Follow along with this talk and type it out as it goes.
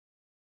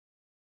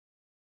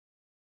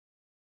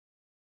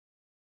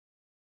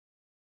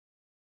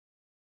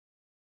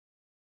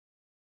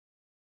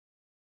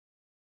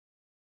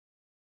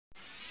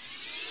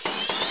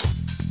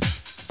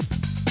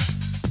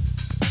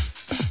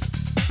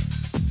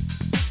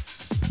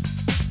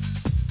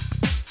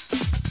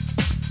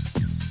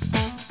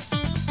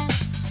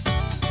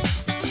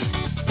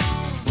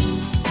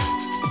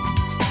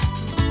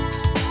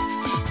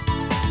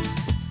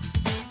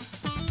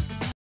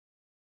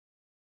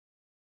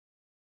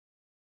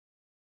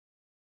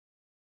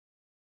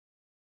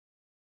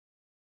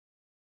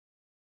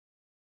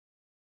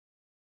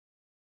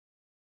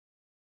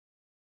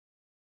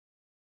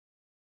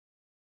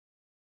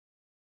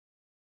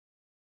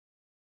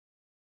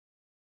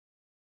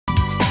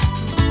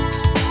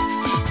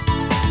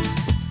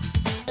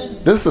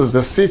This is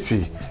the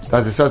city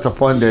that is set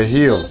upon the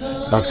hill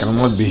that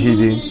cannot be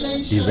hidden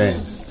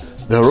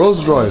events. The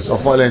Rolls Royce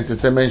of all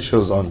entertainment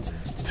shows on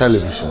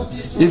television.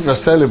 If your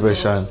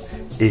celebration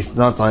is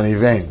not on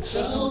events,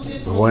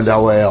 we wonder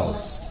where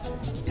else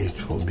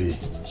it will be.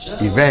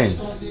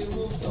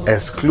 Events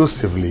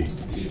exclusively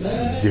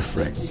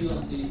different.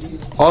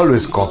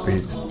 Always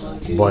copied,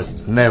 but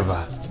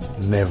never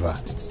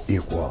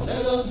equal.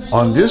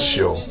 On this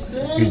show,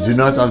 you do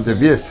not have to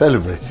be a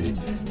celebrity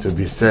to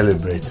be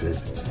celebrated.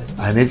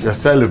 And if your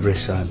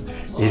celebration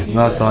is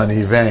not on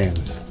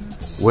events,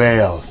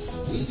 where else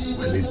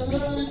will it be?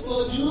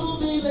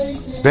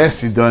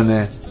 Bessie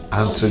Donne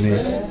Anthony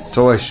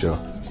Toesho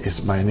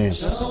is my name.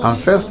 And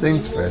first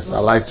things first, I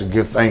like to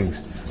give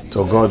thanks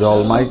to God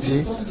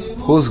Almighty,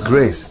 whose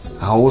grace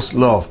and whose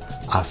love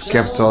has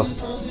kept us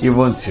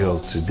even till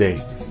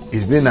today.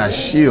 It's been a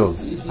shield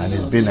and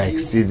it's been an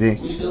exceeding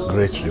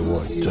great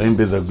reward. To Him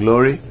be the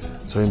glory,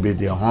 to Him be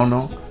the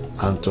honor,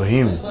 and to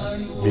Him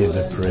be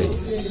the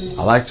praise.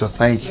 I'd like to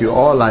thank you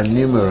all our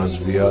numerous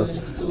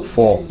viewers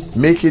for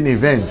making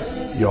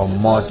events your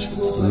much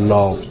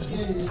loved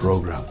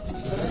program.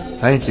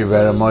 Thank you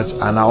very much,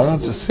 and I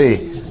want to say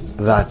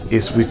that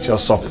it's with your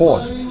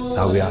support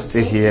that we are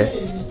still here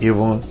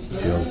even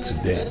till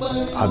today.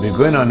 I'll be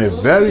going on a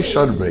very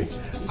short break,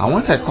 and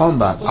when I come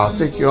back, I'll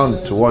take you on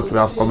to what we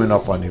have coming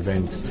up on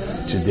event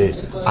today.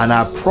 And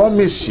I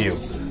promise you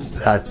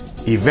that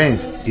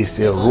event is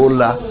a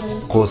roller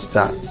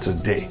coaster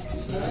today.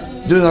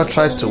 Do not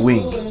try to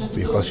wink,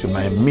 because you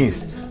might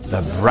miss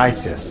the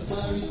brightest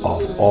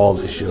of all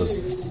the shows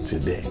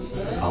today.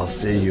 I'll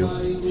see you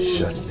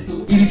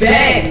shortly.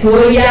 Event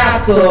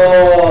Oyato.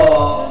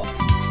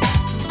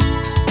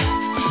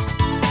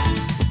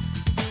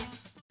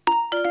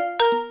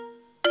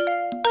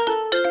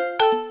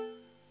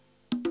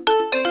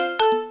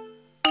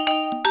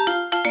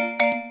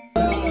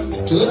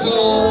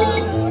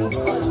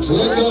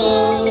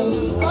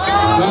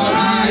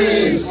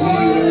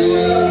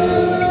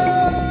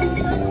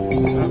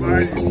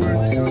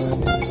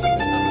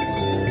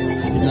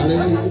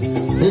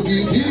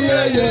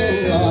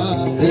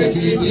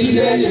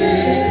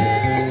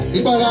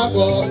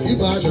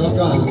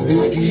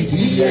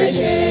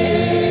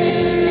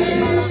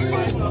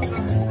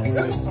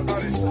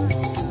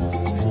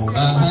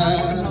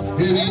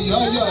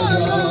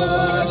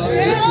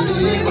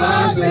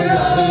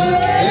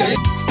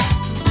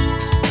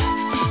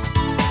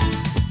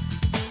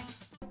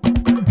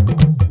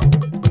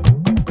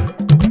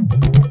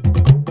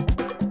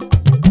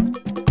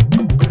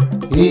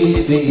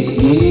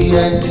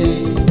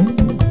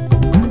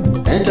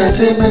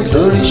 Entertainment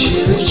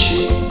lóríṣiríṣi.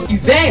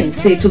 Event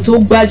ètò tó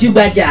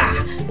gbajúgbajà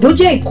bó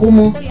jẹ́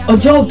ìkómọ,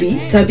 ọjọ́ òbí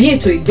tàbí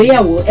ètò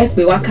ìgbéyàwó ẹ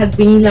pè wá ká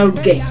gbé yín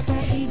lárugẹ.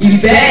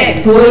 Event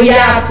tó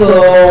yàtọ̀.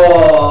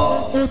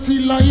 Ó ti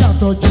lọ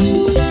yàtọ̀ jù.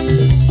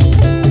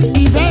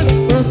 Event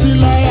ó ti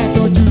lọ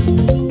yàtọ̀ jù.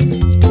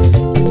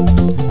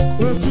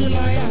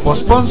 For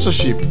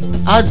sponsorship,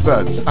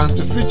 adverts, and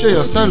to feature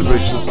your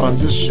celebrations on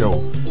this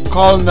show,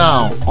 call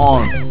now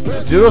on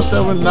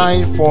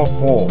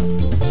 07944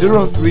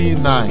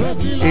 039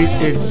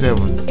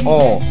 887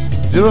 or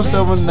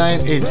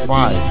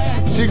 07985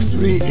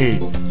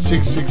 638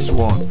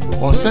 661,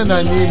 or send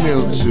an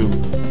email to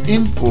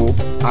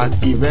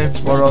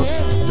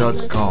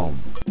info@eventsforus.com.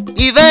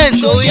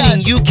 Events only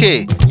in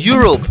UK,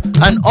 Europe,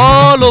 and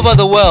all over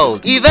the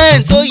world.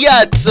 Events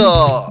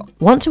Oyato.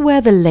 Want to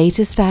wear the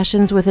latest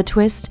fashions with a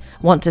twist?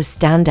 Want to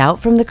stand out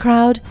from the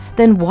crowd?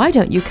 Then why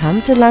don't you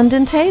come to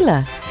London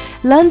Tailor?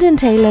 London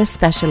Tailor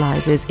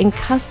specializes in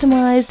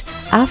customized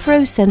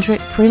Afrocentric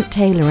print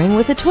tailoring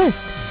with a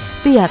twist.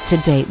 Be up to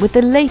date with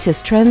the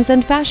latest trends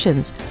and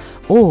fashions,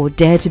 or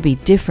dare to be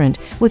different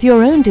with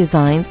your own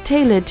designs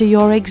tailored to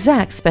your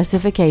exact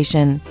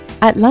specification.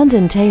 At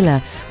London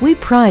Tailor, we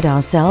pride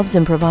ourselves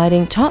in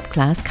providing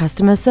top-class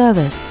customer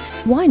service.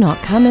 Why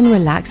not come and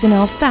relax in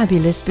our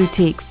fabulous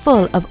boutique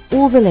full of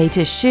all the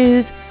latest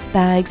shoes,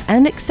 bags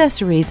and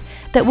accessories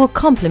that will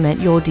complement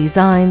your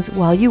designs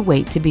while you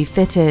wait to be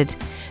fitted.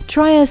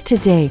 Try us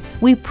today.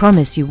 We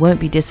promise you won't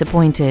be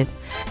disappointed.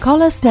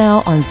 Call us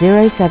now on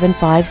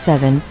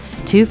 0757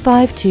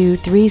 252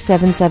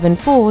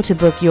 3774 to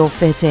book your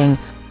fitting,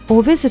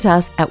 or visit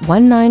us at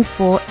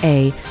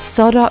 194A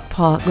Soddock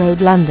Park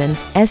Road, London,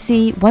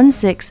 SE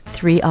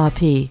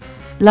 163RP.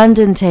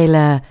 London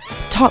Tailor,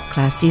 top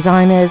class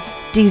designers,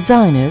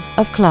 designers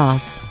of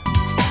class.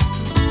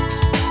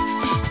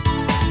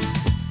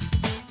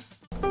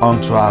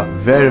 On to our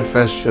very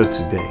first show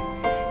today.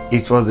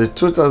 It was the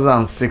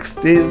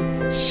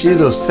 2016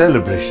 Shiloh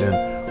celebration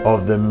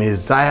of the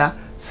Messiah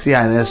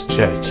CNS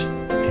Church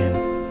in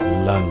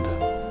London.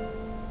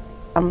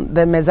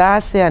 The Messiah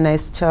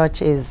CNS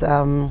Church is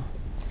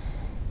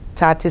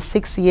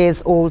 36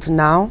 years old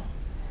now.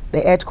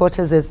 The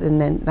headquarters is in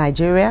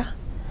Nigeria,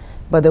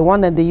 but the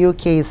one in the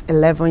UK is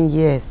 11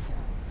 years.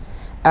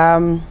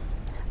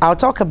 I'll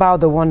talk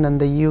about the one in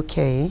the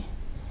UK,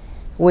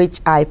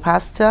 which I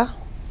pastor.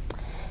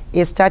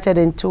 It started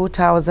in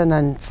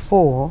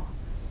 2004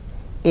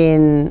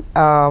 in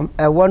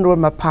a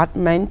one-room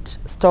apartment,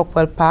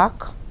 Stockwell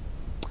Park.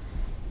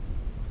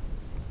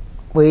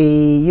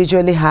 We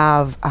usually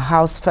have a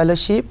house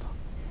fellowship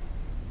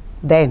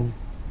then,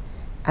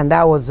 and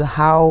that was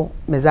how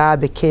Messiah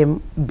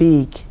became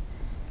big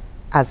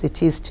as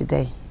it is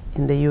today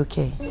in the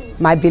UK.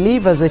 My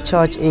belief as a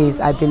church is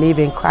I believe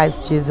in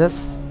Christ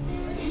Jesus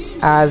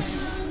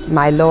as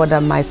my Lord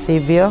and my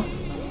Savior,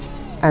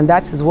 and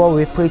that is what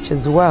we preach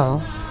as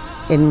well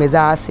in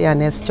Messiah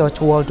CNS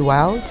Church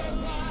worldwide.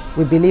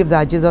 We believe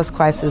that Jesus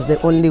Christ is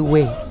the only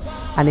way,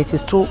 and it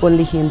is through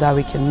only Him that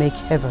we can make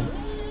heaven.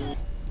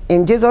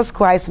 In Jesus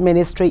Christ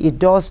ministry, it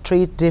does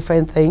three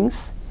different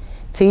things: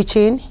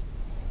 teaching,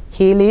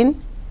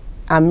 healing,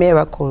 and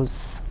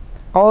miracles.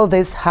 All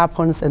this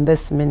happens in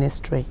this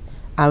ministry,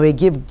 and we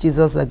give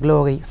Jesus the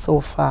glory so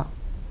far.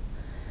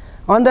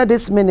 Under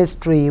this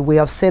ministry, we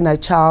have seen a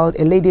child,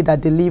 a lady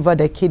that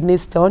delivered a kidney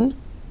stone.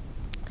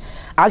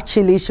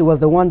 Actually, she was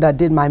the one that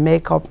did my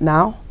makeup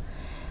now.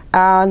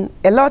 And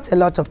a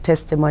lot of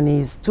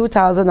testimonies.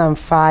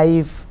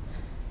 2005,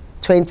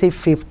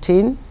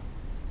 2015,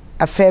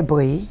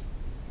 February,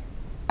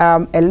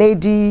 a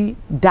lady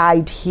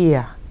died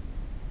here.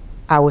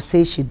 I would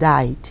say she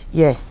died,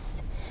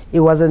 yes. It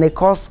was in the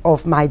course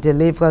of my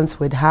deliverance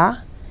with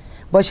her,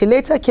 but she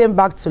later came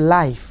back to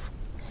life.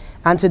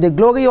 And to the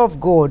glory of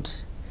God,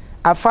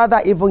 our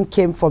father even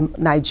came from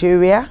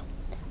Nigeria.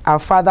 Our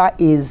father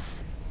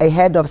is a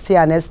head of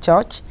CNS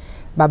Church,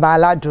 Baba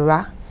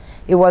Aladura.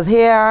 He was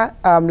here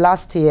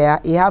last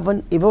year. He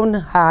even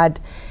had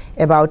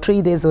about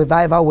 3 days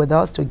revival with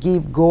us to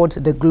give God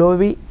the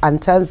glory and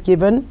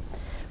thanksgiving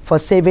for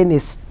saving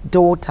his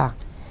daughter.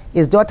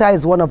 His daughter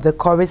is one of the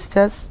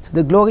choristers. To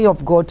the glory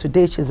of God,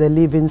 today she's a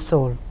living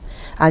soul.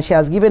 And she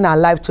has given her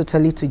life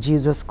totally to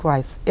Jesus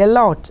Christ. A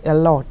lot.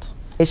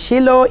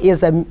 Shiloh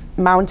is a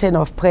mountain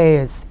of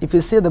prayers. If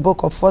you see the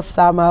book of 1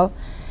 Samuel,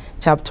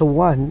 chapter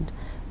 1,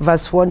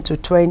 verse 1 to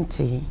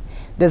 20,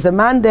 there's a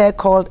man there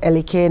called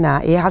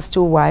Elikana. He has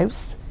 2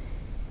 wives,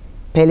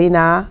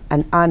 Pelina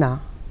and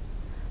Anna.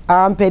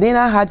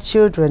 Pelina had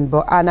children,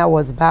 but Anna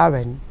was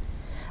barren.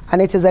 And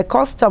it is a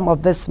custom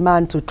of this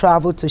man to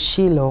travel to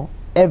Shiloh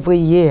every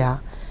year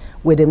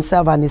with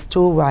himself and his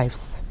 2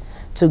 wives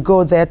to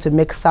go there to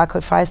make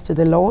sacrifice to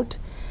the Lord.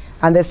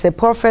 And there's a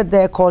prophet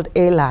there called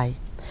Eli.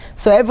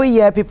 So every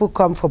year people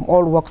come from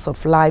all walks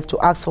of life to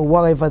ask for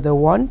whatever they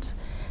want.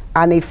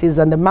 And it is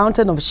on the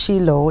mountain of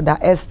Shiloh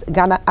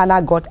that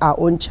Anna got our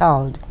own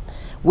child,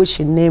 which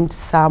she named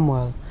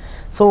Samuel.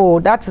 So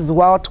that is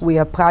what we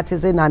are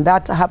practicing, and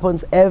that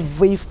happens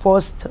every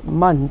first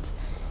month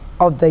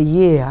of the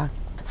year.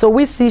 So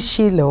we see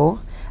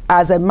Shiloh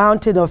as a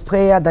mountain of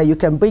prayer that you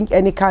can bring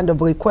any kind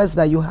of request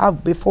that you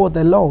have before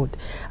the Lord,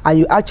 and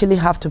you actually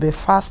have to be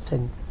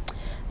fasting.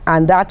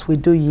 And that we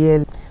do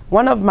yearly.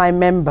 One of my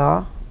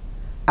members,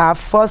 our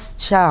first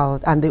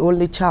child and the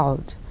only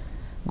child,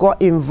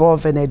 got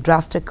involved in a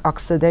drastic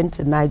accident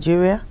in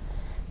Nigeria.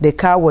 The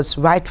car was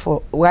write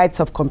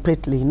off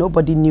completely.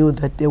 Nobody knew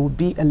that there would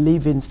be a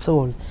living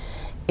soul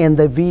in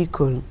the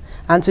vehicle.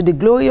 And to the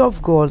glory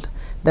of God,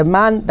 the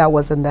man that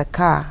was in the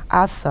car,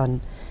 our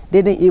son,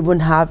 didn't even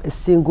have a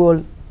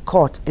single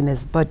cut in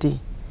his body.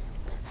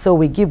 So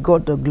we give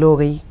God the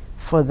glory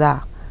for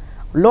that.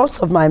 Lots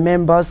of my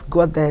members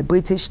got their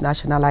British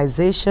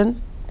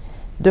nationalization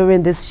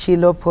during this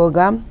Shiloh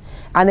program,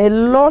 and a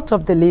lot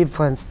of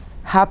deliverance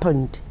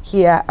happened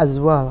here as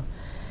well.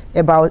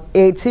 About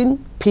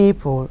 18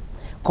 people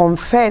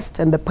confessed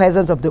in the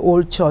presence of the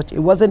old church. It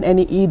wasn't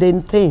any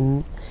hidden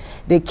thing.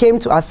 They came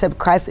to accept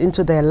Christ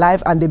into their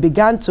life, and they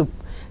began to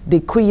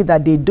decree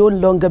that they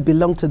don't longer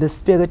belong to the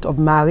spirit of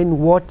marine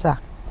water.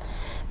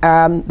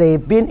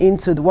 They've been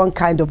into one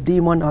kind of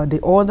demon or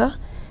the other.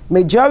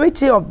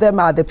 Majority of them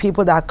are the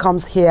people that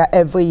comes here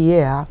every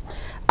year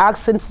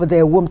asking for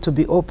their womb to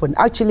be opened.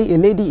 Actually, a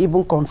lady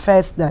even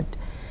confessed that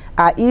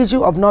our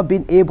issue of not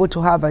being able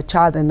to have a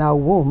child in our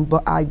womb,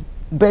 but our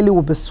belly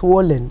will be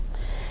swollen.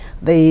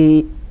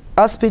 The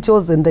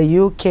hospitals in the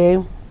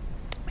UK,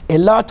 a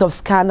lot of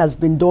scan has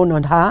been done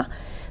on her.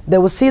 They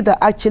will see that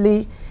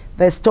actually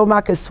the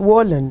stomach is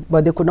swollen,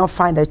 but they could not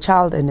find a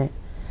child in it.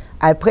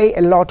 I pray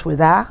a lot with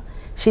her.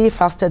 She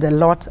fasted a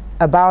lot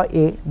about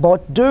it,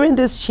 but during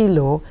this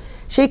Shiloh,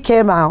 she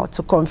came out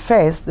to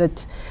confess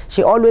that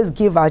she always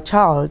gave her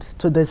child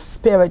to the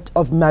spirit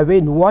of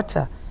marine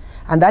water,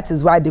 and that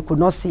is why they could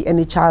not see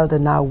any child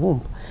in her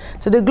womb.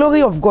 To the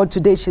glory of God,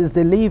 today she's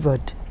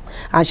delivered,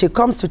 and she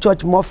comes to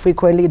church more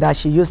frequently than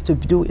she used to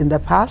do in the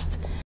past.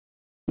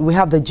 We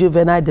have the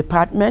juvenile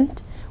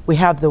department, we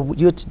have the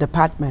youth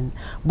department.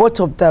 Both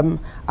of them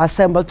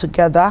assembled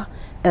together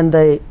in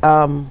the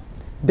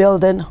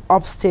building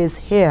upstairs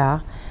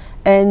here,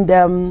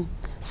 and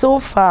so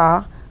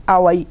far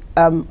our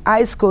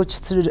high school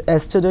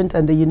student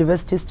and the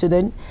university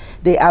student,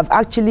 they have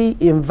actually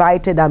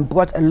invited and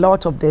brought a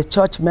lot of their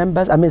church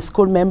members,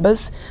 school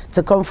members,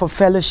 to come for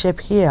fellowship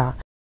here.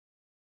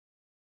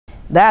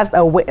 That's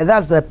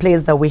the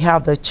place that we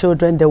have the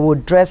children. They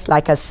would dress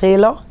like a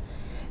sailor,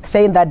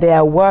 saying that they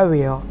are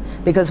warrior,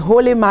 because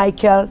Holy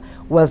Michael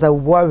was a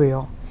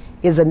warrior,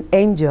 is an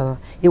angel.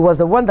 He was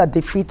the one that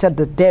defeated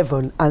the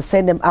devil and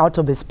sent him out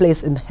of his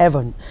place in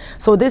heaven.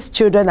 So these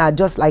children are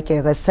just like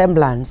a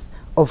resemblance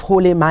of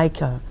Holy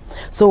Michael.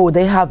 So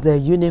they have their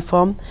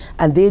uniform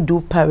and they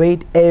do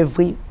parade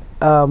every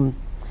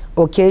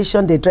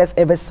occasion. They dress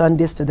every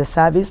Sundays to the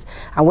service.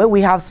 And when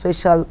we have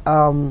special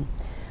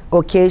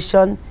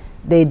occasion,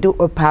 they do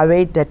a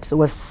parade that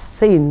was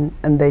seen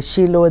in the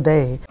Shiloh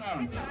there.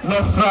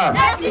 Left side,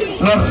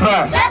 left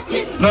side,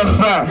 left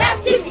side,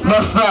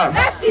 left side,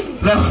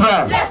 left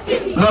side,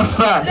 left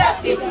side,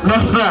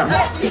 left side,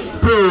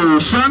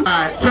 position,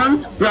 right,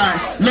 turn,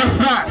 right, left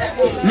side,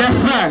 left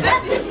side,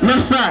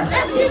 left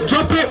side,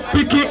 drop it,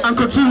 pick it and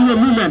continue your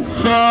movement,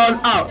 fall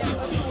out,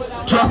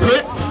 drop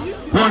it,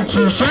 1,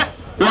 2 set,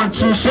 1,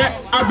 2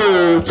 set,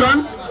 abo,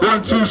 turn,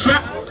 1, 2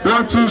 set,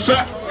 1, 2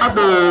 set,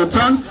 abo,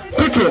 turn,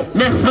 pick it,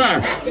 left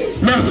side,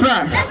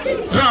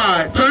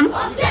 right, turn,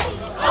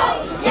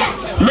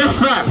 left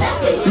side,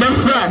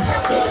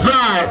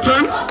 right,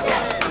 turn,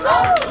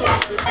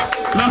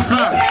 left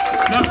side,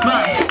 left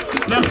side,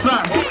 left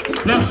side,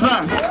 left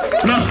side,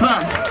 left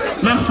side,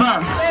 left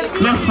side,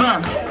 left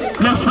side,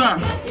 left side,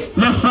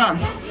 left side,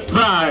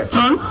 right,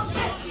 turn,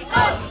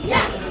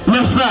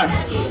 left side,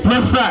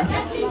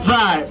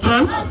 right,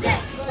 turn,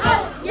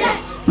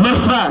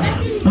 left side,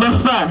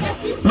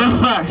 left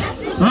side,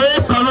 roll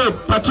parade,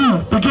 part 2,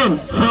 begin,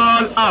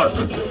 fall out,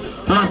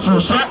 1, 2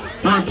 set,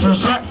 1, 2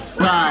 set,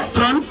 right,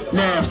 turn,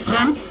 left,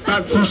 turn,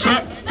 back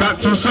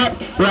 2 set,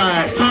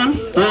 right, turn,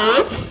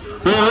 roll.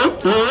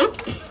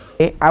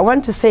 I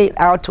want to say it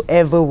out to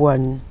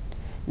everyone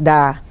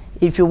that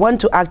if you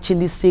want to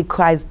actually see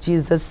Christ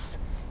Jesus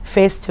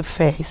face to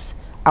face,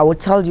 I will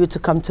tell you to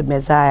come to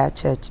Messiah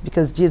Church,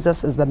 because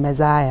Jesus is the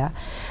Messiah.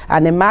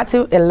 And in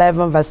Matthew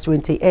 11 verse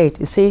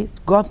 28, it says,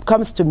 God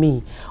comes to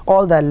me,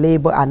 all that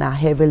labor and are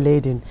heavy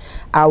laden.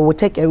 I will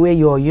take away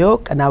your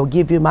yoke and I will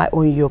give you my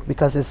own yoke,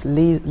 because it's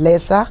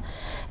lesser.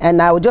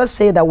 And I will just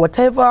say that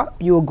whatever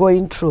you're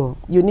going through,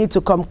 you need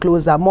to come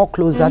closer, more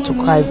closer to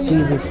Christ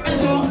Jesus.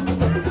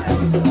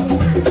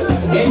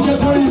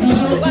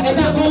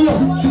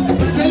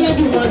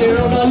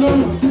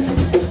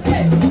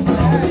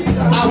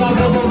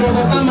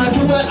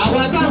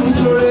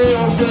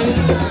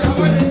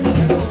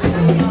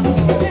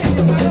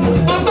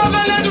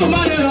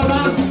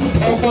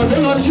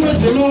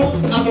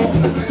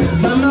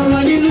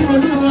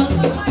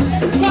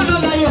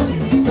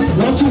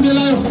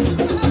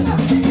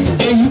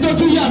 Èyí tó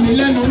tún yà mí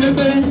lẹ́nu ní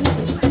pé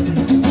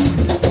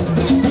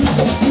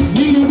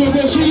nínú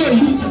gbogbo sílẹ̀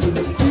yìí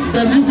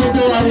pẹ̀lú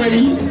gbogbo àwẹ̀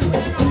yìí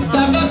tá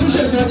a bá tún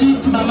ṣẹ̀ṣẹ̀ jí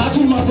màmá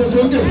tún máa fò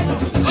sókè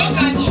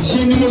ṣe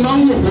ni mo máa ń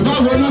wò pé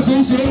báwo ló ṣe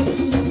ń ṣe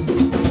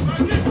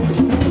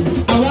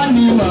àwa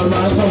ni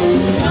màmá kan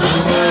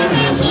àwọn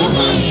ẹ̀rọ tó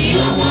máa yí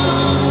ọmọ.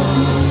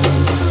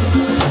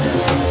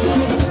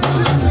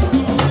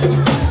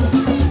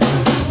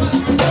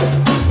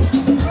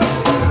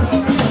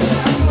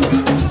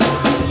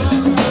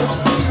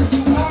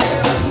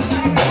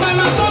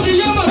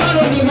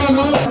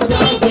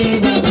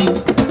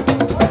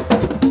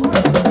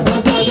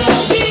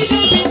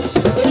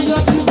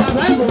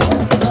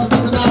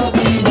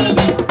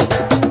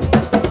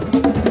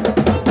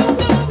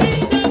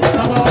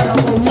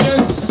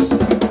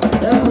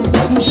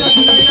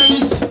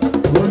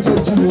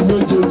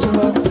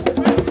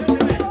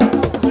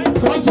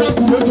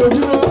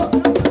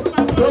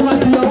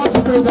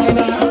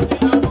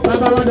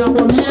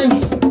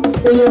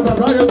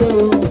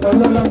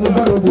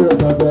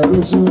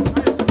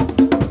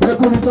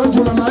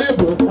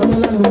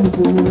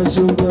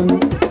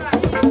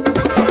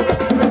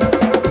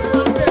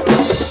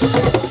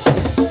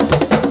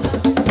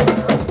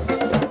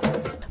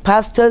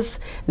 Pastors,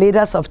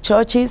 leaders of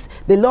churches,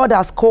 the Lord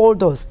has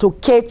called us to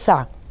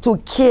cater, to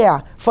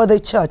care for the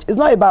church. It's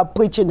not about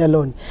preaching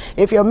alone.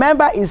 If your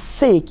member is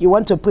sick, you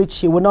want to preach,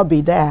 he will not be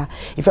there.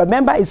 If your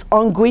member is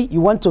hungry, you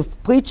want to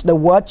preach the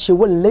word, she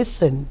will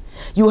listen.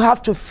 You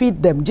have to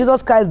feed them.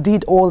 Jesus Christ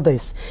did all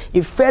this.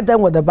 He fed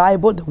them with the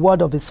Bible, the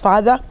word of his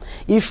Father.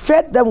 He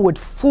fed them with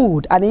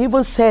food, and he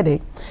even said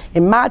it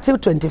in Matthew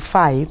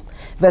 25,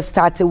 verse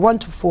 31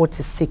 to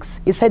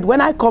 46. He said,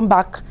 when I come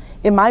back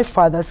in my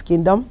Father's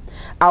kingdom,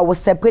 I will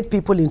separate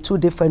people in 2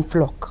 different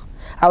flocks.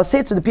 I will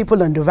say to the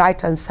people on the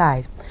right-hand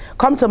side,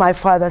 come to my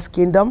Father's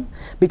kingdom,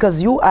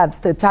 because you are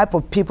the type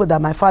of people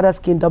that my Father's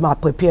kingdom are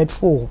prepared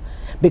for.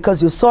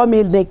 Because you saw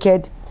me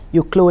naked,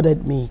 you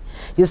clothed me.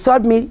 You saw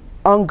me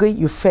hungry,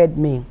 you fed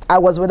me. I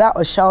was without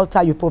a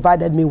shelter, you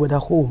provided me with a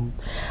home.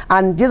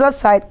 And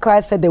Jesus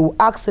Christ said, they will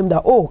ask him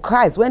that, oh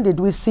Christ, when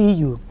did we see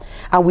you?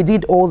 And we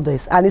did all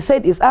this. And he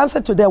said his answer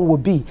to them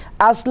would be,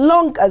 as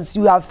long as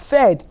you have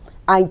fed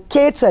and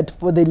catered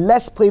for the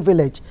less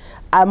privileged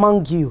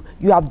among you,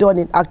 you have done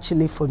it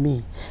actually for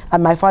me.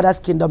 And my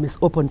Father's kingdom is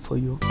open for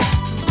you.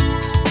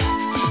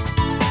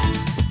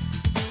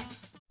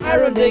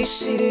 Iron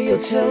City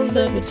Hotel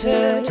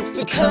Limited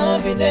for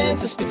confident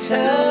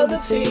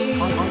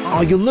hospitality.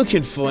 Are you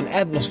looking for an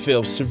atmosphere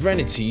of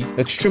serenity,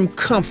 extreme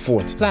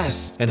comfort,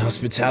 class, and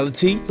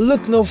hospitality?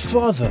 Look no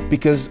further,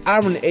 because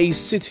Iron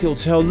City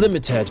Hotel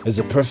Limited is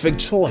a perfect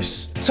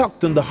choice.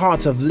 Tucked in the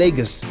heart of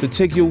Lagos to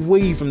take you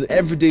away from the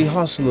everyday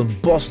hustle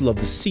and bustle of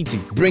the city,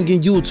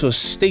 bringing you to a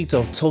state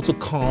of total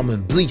calm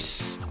and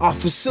bliss. Our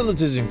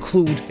facilities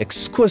include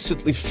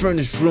exquisitely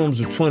furnished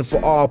rooms with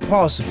 24-hour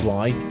power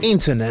supply,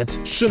 internet,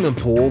 swimming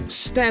pool,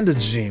 standard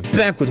gym,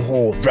 banquet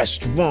hall,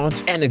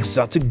 restaurant, and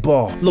exotic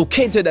bar.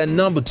 Located at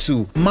number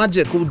 2,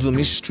 Majeko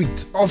Dumi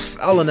Street, off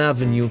Allen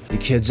Avenue,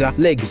 Ikeja,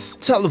 Lagos.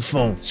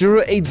 Telephone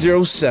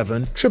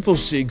 0807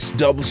 666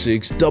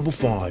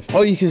 6655.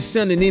 Or you can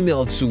send an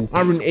email to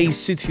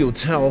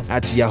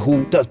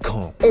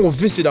ironacityhotel@yahoo.com or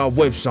visit our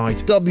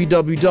website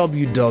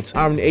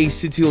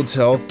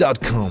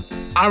www.ironacityhotel.com.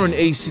 Iron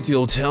A City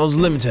Hotels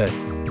Limited,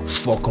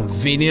 for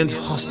convenient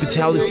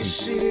hospitality.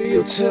 City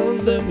Hotel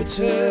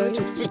Limited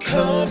for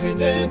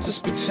confident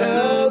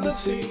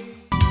hospitality.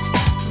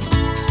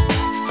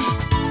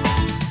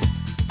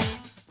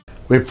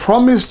 We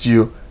promised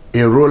you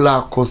a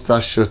roller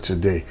coaster show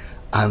today,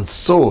 and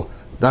so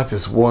that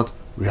is what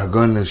we are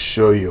going to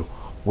show you.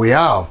 We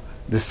have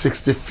the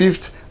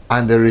 65th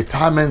and the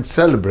retirement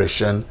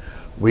celebration.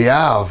 We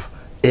have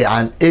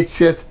an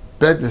 80th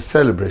birthday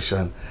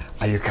celebration,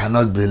 and you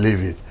cannot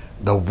believe it,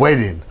 the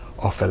wedding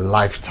of a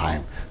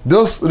lifetime.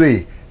 Those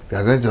three we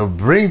are going to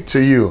bring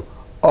to you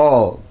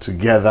all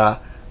together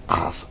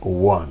as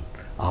one.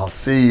 I'll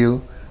see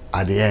you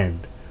at the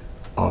end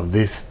of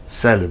these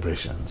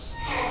celebrations.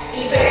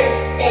 Happy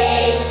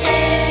birthday to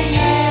you.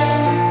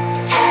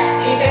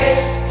 Happy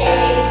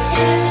birthday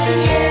to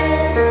you.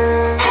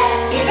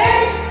 Happy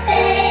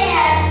birthday,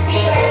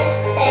 happy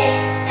birthday,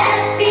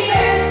 happy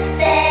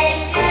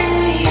birthday to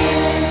you.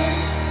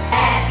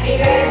 Happy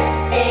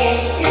birthday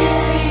to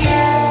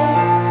you.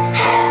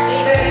 Happy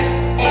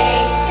birthday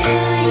to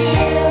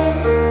you.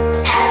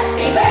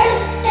 Happy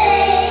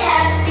birthday,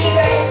 happy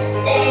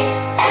birthday,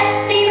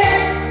 happy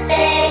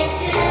birthday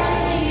to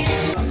you.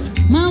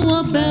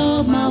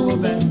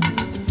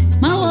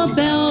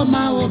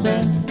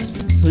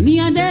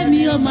 Sonia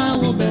Demi o ma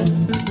wo be,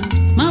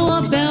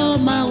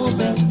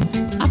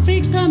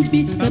 African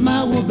beat ke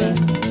ma wo be,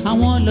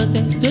 àwọn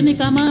lọ́tẹ̀ tó ní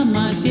ká má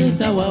ṣe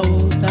tàwa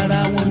o,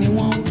 tara wọn ni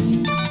wọ́n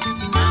wí.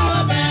 Ma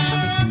wo be,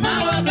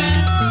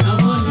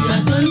 àwọn ìyá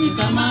tó ní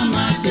ká má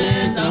ṣe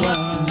tàwa,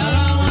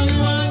 tara wọn ni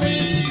wọ́n wí.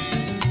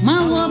 Ma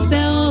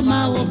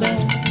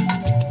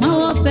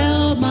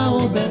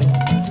wo be,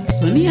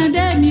 Sonia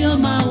Demi o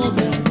ma wo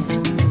be,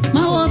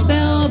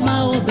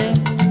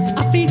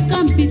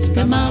 African beat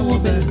ke ma wo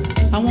be.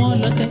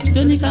 Àwọn lọ́tẹ̀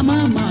tó ní ká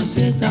má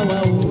ṣe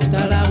tàwa o,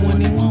 tara wọn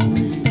ni wọ́n ń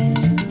sẹ́.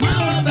 Má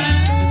wo bẹ́,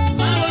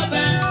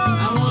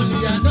 àwọn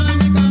olùyà tó ní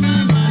ká má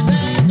ṣe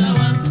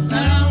tàwa,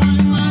 tara wọn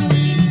ni wọ́n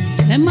rí.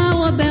 Ẹ má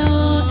wo bẹ́ o,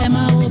 ẹ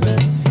má wo bẹ́,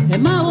 ẹ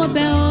má wo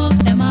bẹ́ o,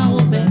 ẹ má wo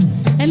bẹ́.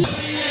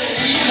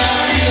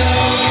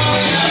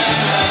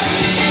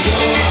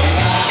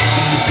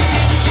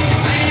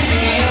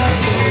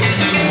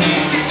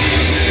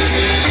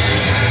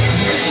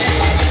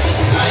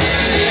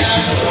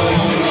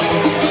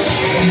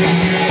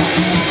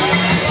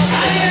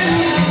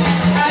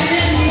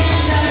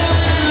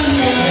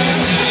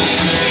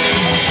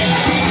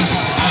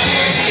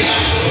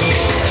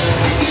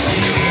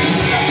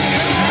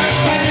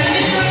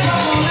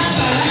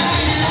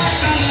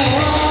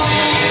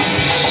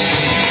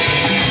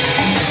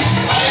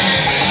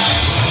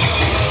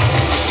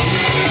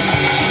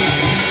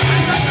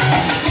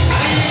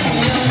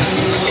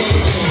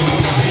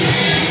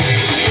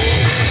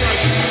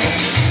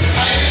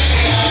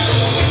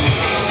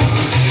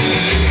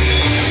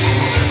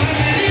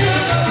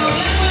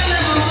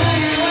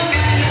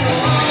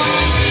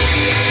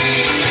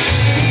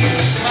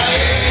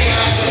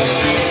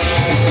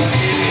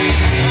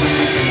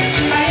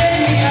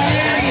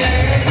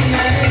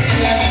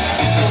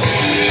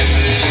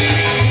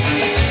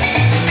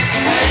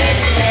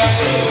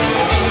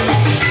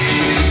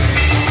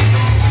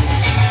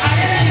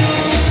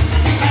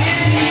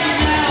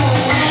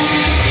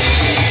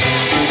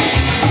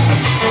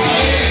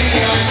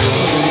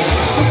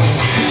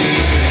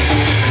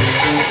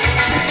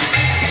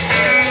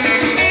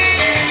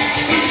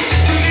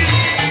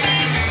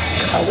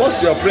 What's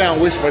your prayer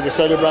and wish for the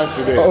celebrant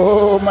today?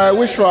 Oh, my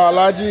wish for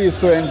Alhaji is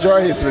to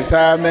enjoy his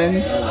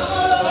retirement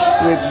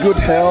with good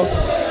health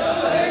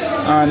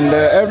and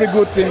every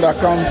good thing that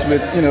comes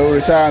with,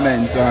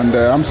 retirement. And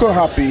I'm so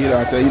happy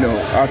that,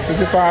 at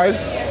 65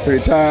 he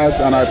retires,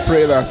 and I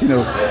pray that,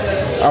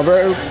 a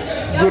very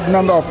good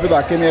number of people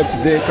that came here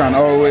today can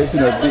always, be,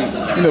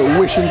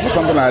 wishing for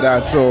something like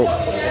that. So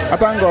I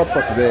thank God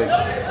for today.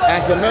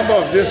 As a member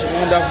of this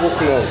wonderful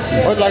club,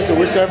 I would like to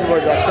wish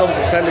everybody that's come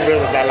to celebrate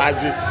with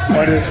Alhaji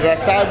on his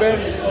retirement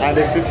and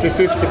his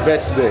 65th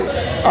birthday.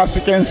 As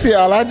you can see,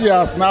 Alhaji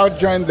has now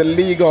joined the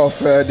league of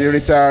the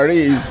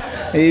retirees.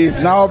 He's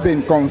now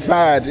been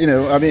conferred,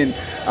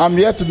 I'm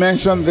yet to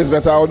mention this,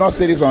 but I will not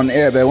say this on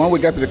air. But when we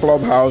get to the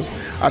clubhouse,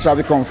 I shall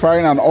be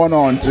conferring an honor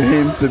onto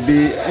him to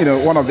be,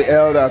 one of the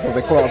elders of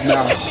the club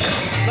now.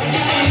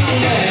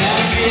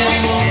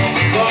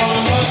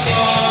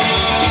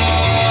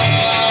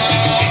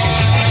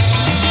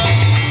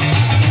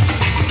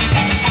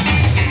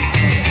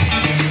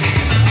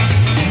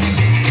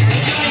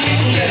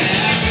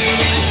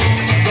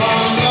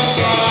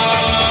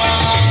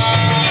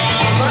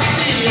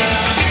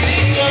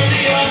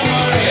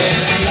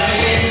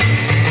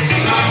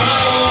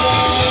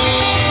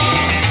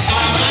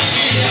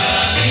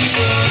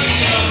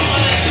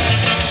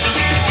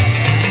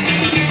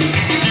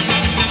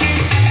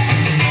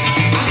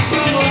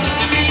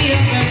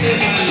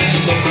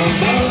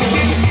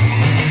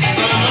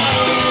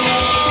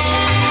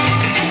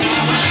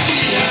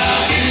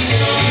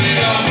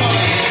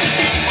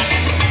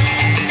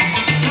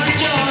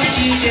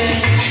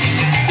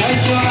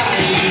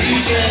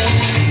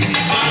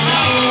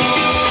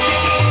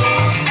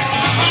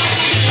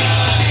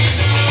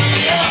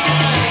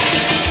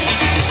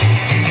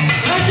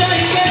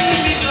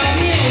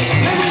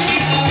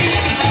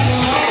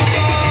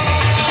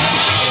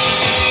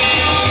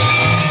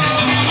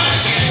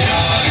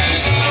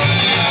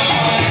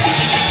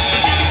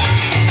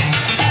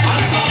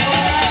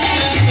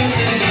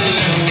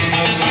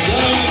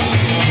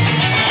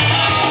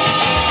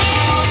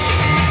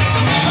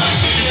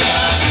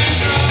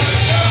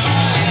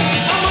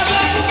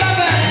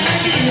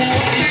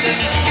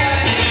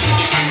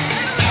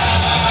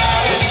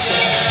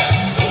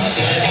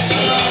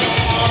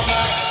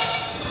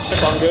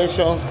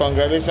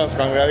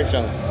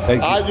 Congratulations.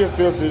 How do you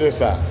feel today,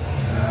 sir?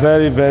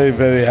 Very, very,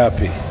 very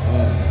happy.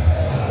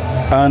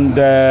 And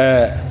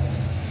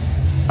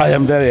I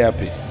am very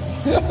happy.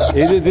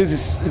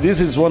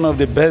 This is one of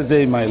the best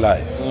days in my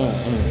life.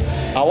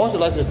 I want to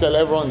like to tell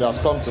everyone that's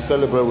come to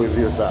celebrate with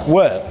you, sir.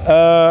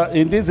 Well,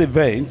 in this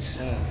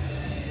event,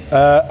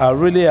 I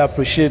really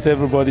appreciate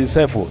everybody's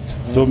effort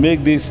to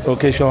make this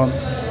occasion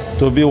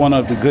to be one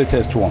of the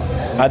greatest ones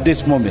at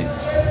this moment.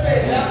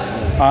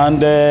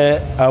 And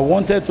I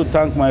wanted to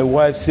thank my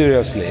wife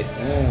seriously.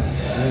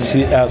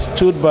 She has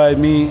stood by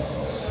me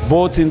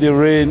both in the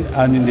rain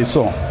and in the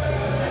sun.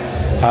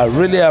 I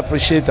really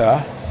appreciate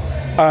her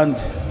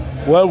and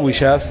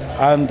well-wishers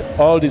and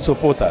all the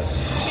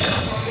supporters.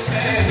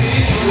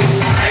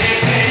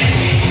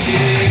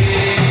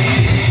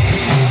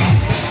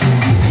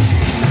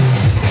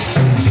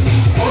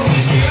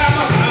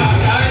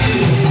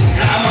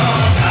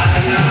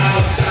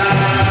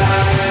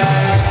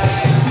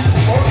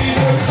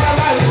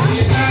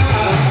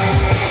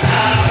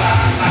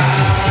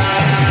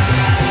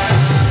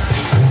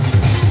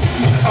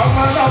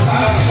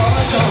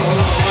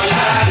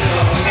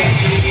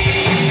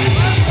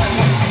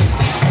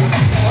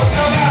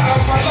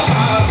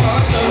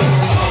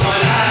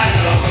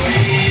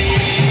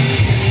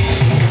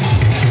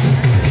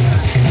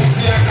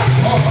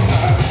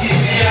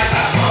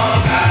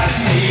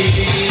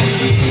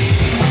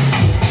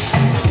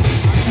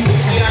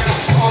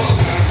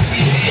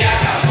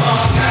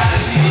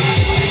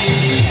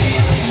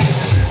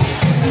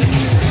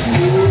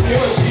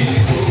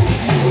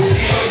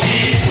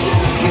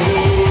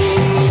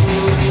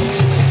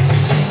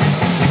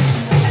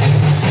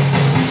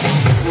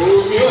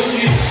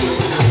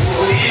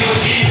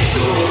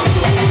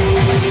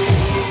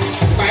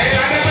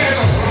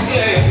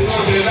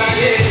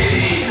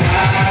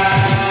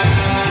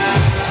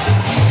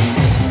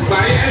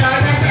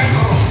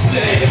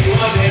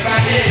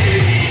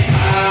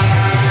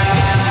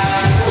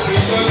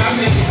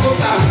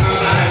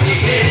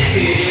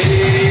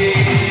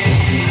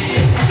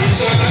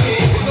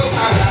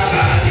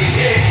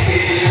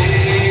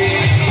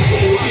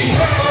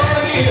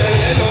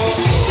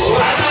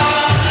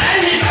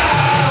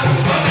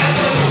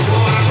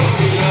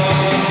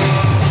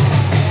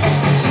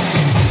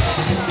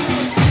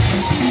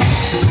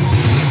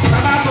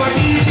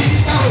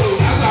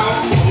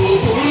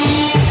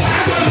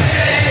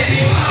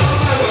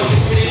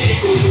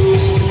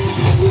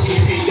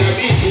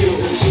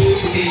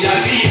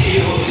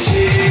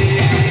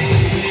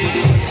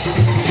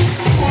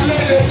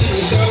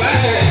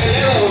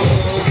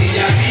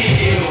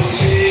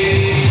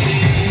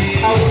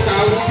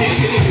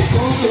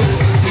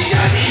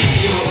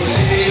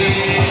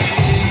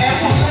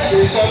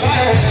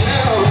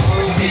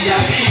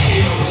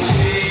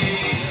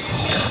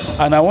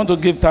 And I want to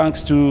give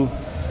thanks to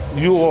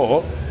you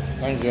all.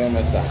 Thank you,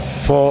 Mr.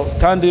 For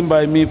standing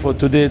by me for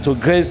today to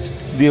grace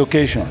the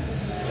occasion,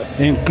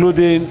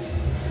 including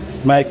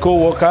my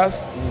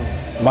co-workers,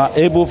 my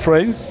able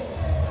friends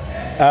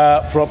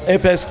from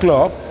Apex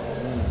Club,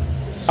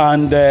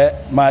 and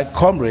my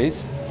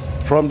comrades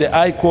from the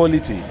High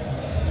Quality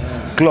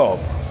Club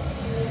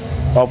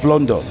of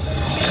London.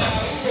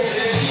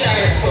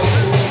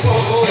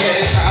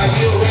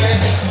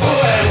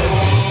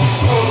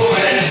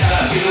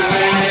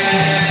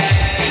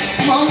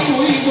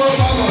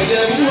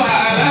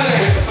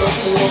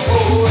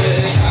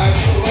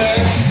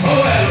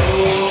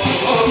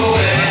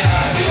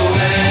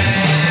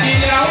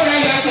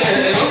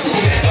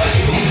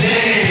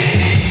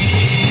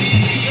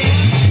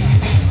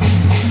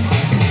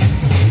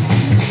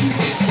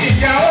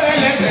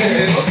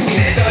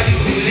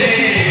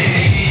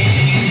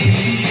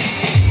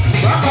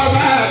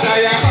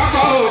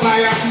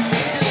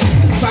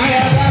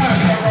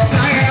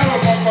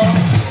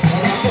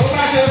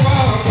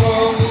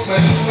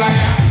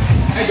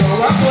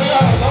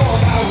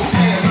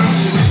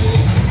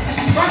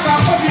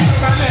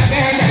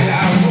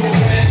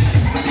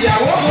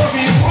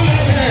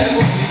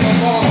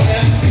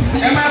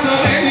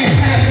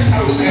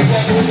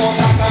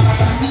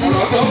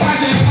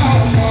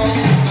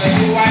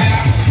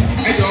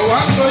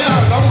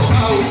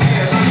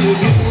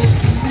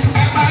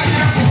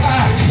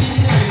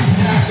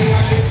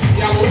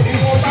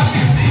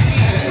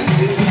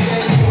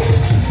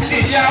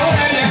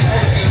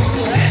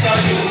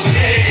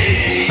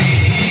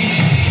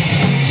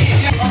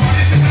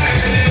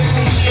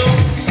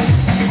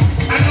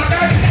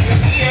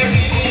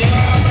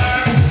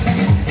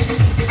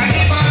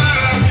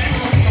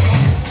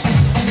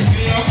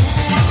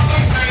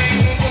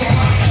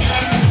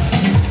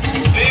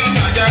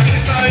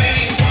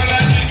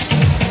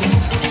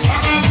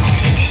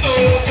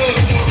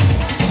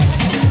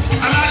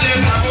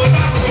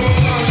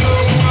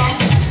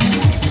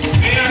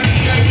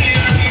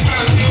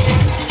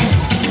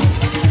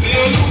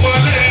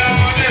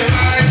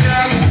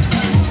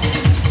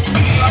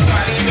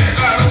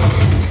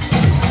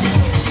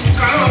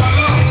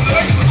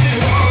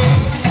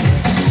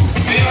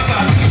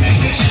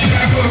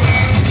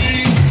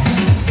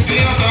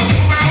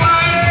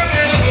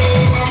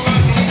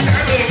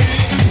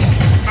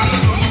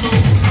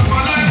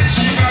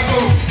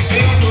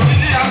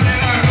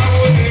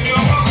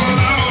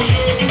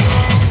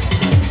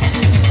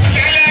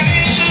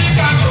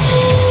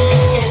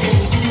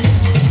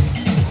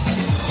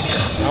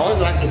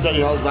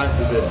 the husband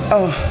today?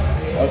 Oh.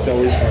 What's your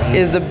wish for him?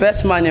 He's the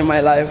best man in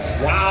my life.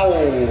 Wow.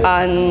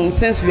 And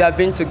since we have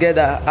been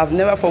together, I've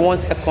never for 1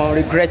 second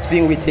regret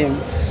being with him.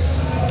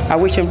 I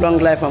wish him long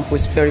life and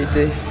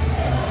prosperity.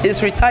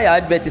 He's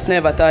retired, but he's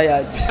never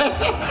tired.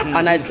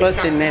 And I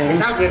trust in him.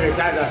 He can't be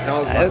retired as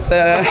a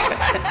husband.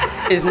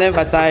 He's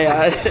never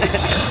tired.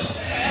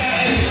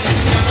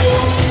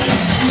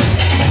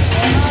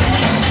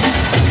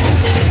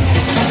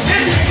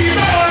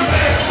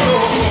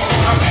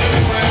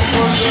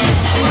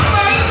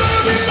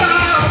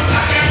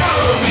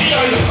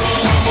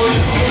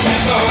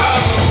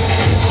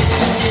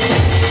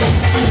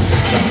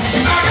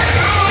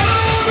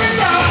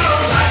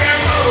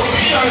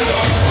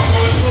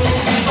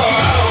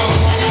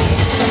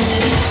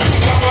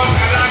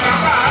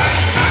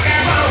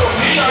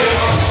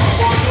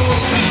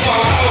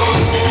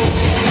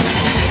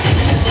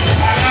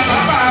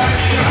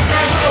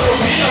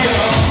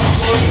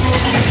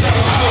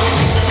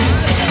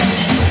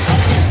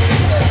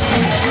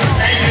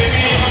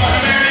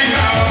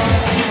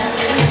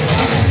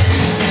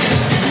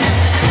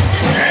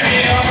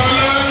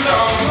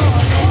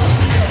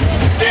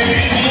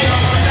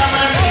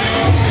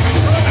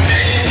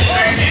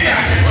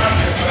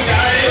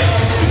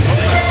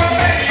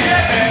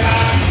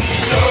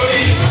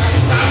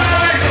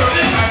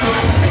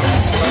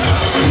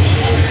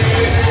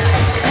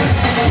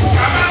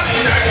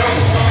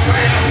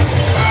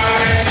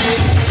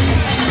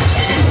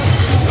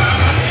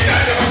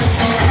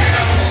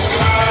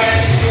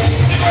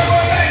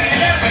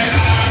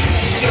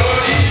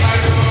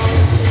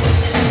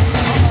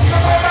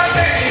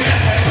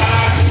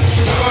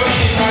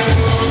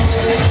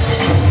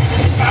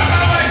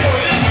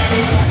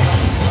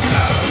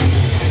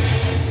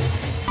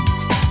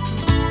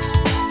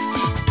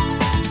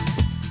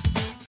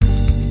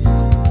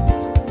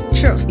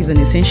 Trust is an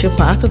essential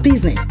part of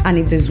business, and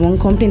if there's one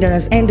company that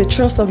has earned the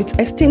trust of its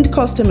esteemed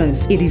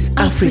customers, it is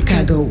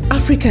Africago.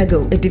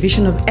 Africago, a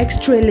division of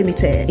X-Ray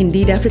Limited.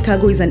 Indeed,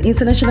 Africago is an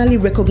internationally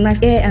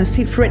recognized air and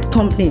sea freight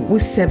company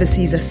whose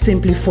services are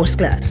simply first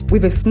class.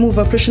 With a smooth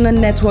operational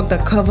network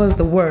that covers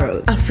the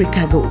world,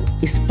 Africago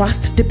is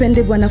fast,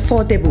 dependable, and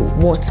affordable.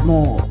 What's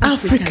more,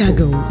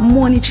 Africago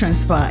money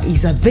transfer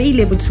is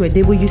available to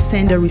enable you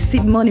send or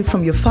receive money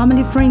from your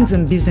family, friends,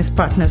 and business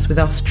partners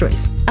without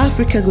stress.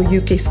 Africago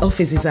UK's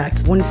office is at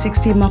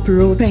 160 Maple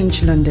Road,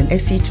 Penge, London,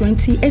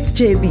 SE20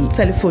 8JB.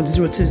 Telephone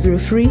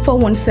 0203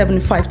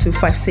 417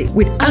 5256.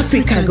 With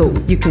Africago,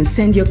 you can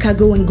send your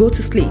cargo and go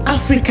to sleep.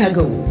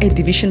 Africago, a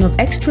division of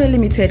X-Ray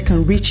Limited,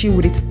 can reach you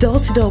with its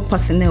door-to-door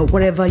personnel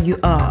wherever you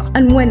are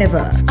and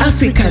whenever.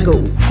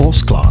 Africago,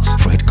 first class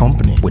freight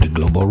company with a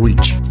global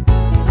reach.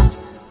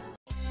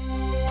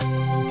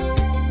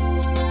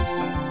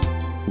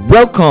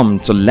 Welcome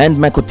to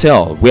Landmark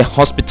Hotel, where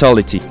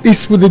hospitality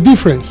is with a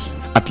difference.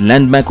 At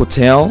Landmark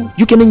Hotel,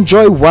 you can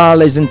enjoy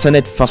wireless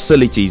internet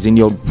facilities in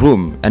your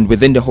room and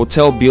within the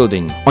hotel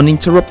building,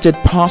 uninterrupted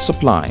power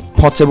supply,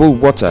 portable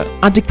water,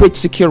 adequate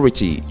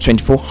security,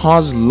 24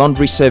 hours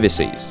laundry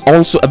services.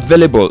 Also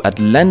available at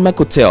Landmark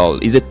Hotel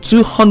is a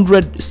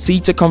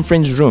 200-seater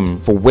conference room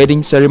for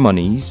wedding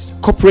ceremonies,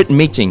 corporate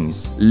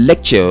meetings,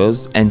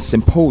 lectures, and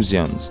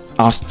symposiums.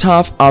 Our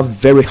staff are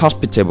very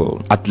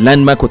hospitable. At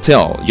Landmark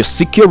Hotel, your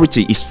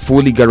security is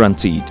fully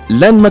guaranteed.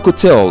 Landmark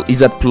Hotel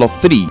is at Plot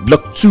 3,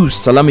 Block 2,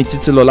 Salami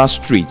Titilola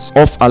Street,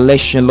 off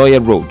Shiloh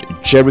Road,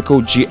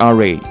 Jericho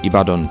GRA,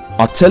 Ibadan.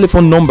 Our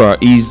telephone number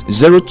is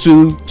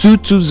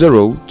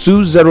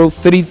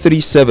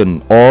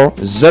 02-220-20337 or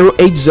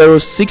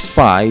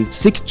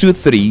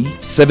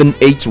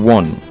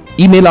 08065-623-781.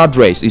 Email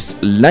address is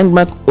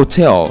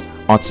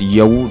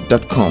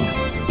landmarkhotel@yahoo.com.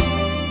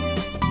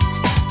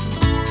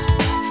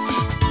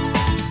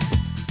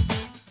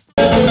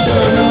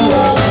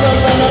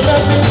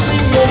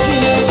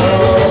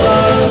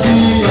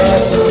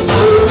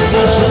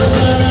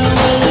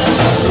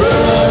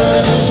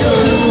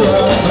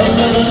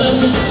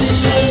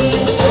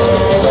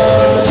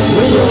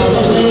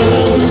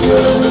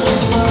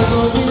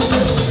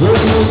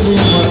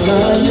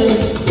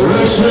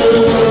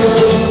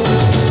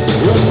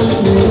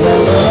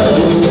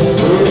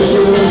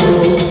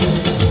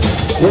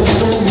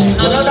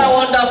 Another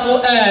wonderful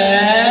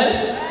L.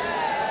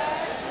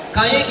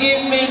 Can you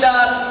give me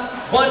that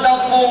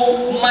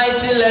wonderful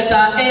mighty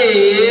letter A?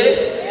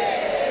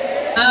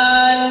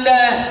 And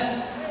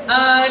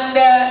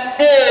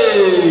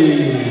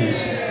H.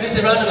 Please, a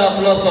round of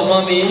applause for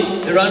mommy.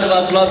 A round of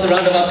applause, a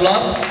round of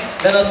applause.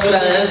 Let us put our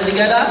hands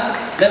together.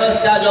 Let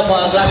us charge up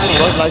our glasses.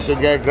 I would like to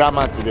get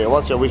grandma today.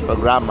 What's your wish for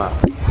grandma?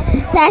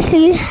 That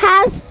she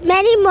has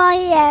many more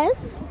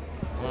years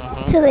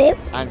to live.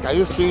 And can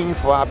you sing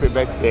for happy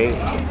birthday?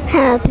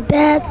 Happy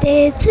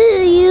birthday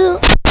to you.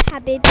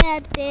 Happy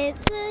birthday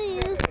to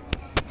you.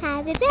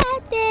 Happy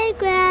birthday,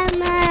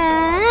 Grandma.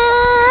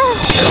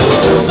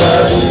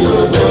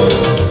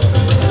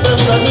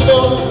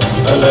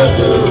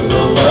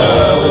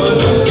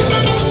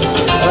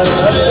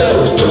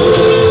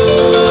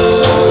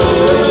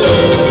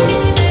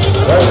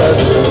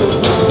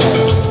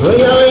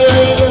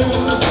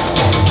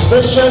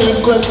 Special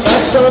request.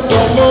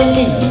 sọ́dọ̀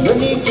mọ́mì ló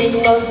ní kí n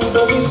lọ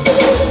sọ wípé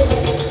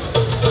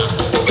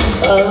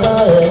ara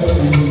ẹ̀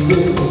ìwé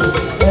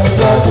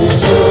ẹ̀ka ti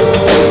jó.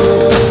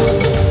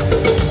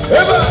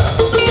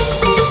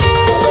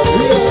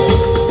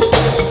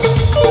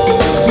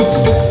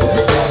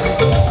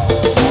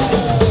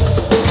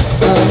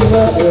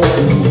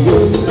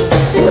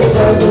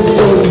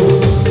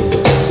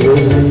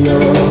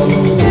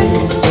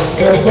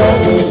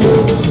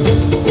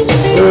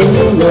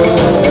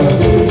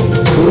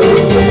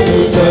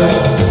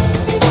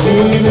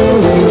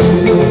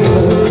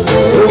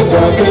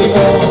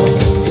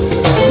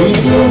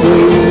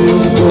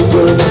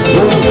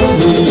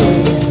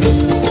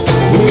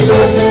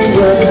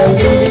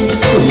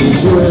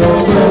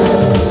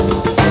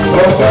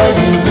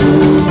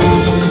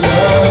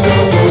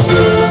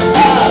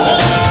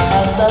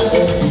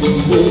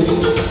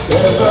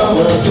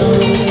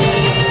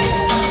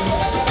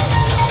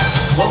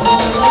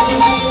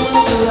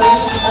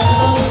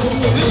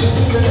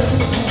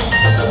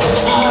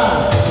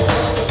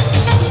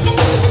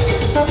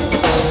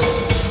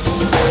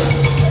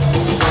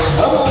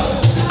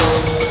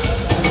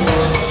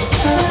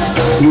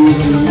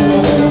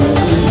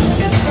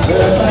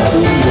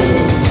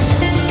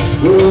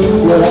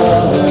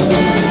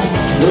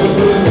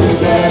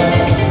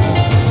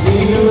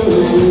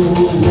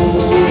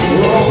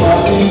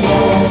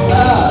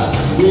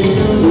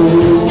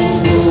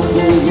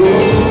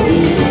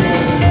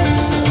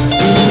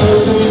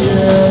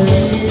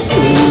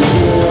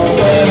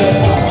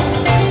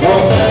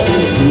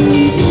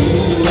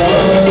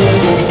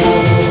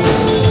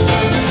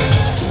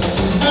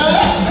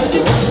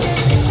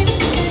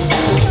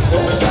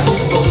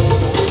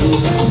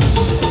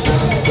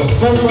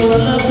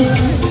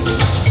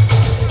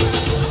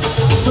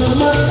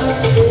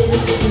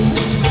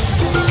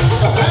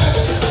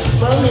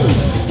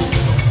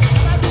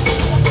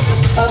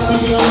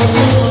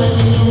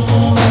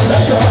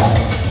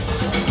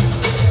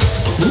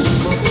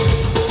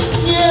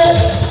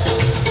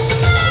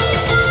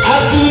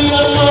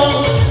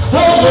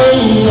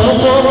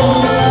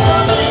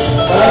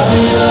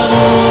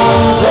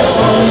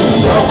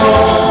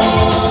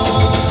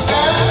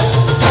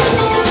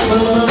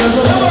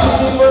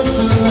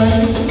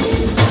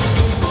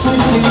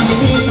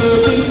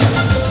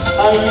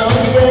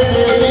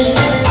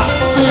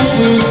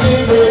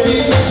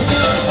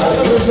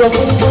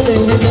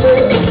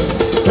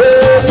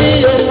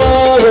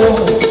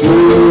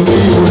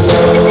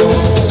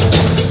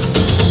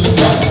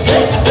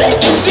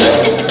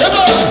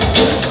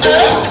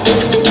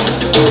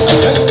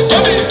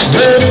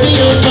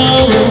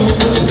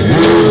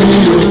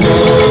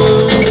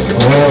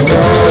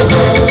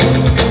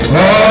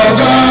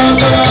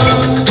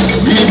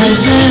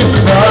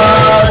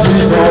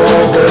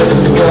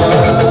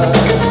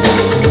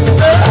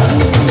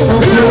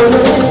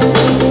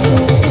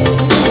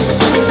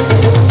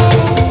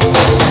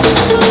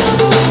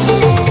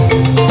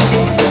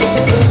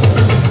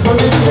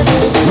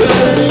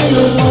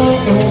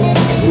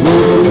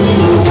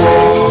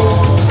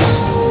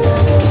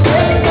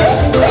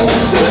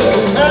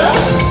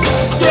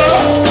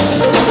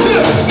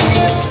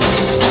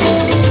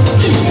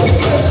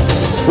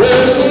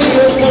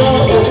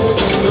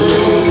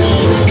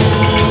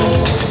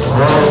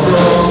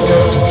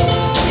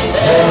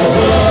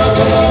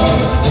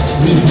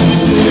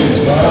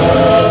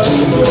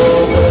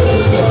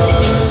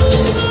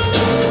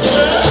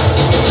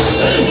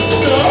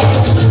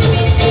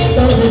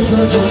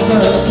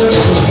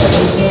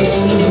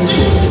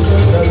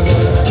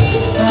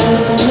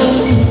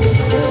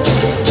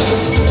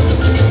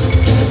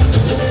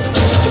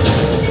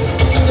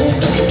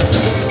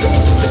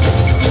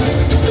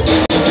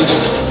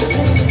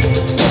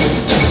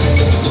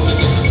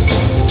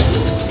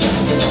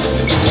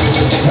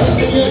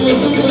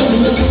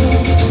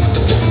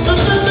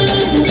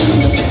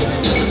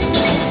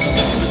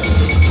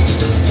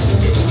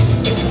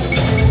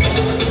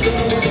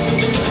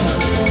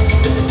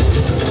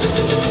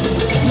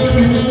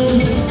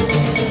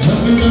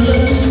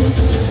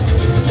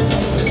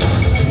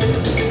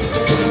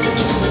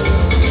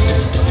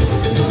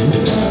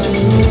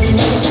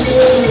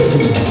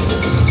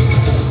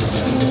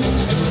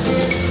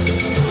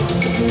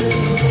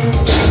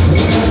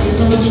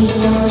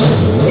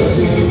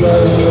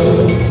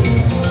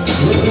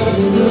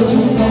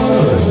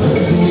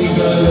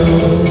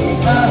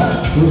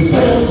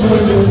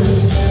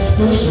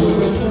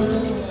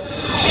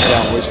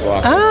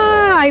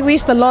 I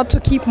wish the Lord to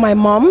keep my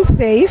mom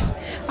safe.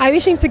 I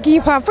wish him to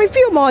keep her for a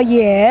few more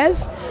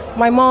years.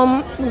 My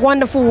mom,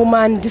 wonderful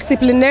woman,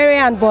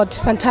 disciplinarian but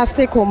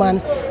fantastic woman.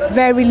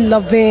 Very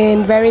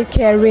loving, very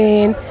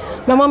caring.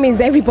 My mom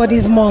is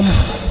everybody's mom.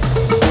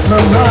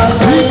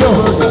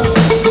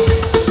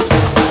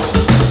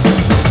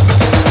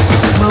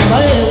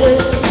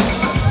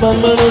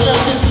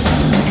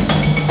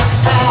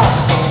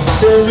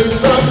 There is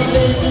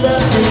something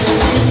that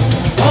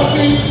is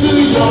coming to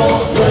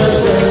your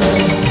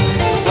presence.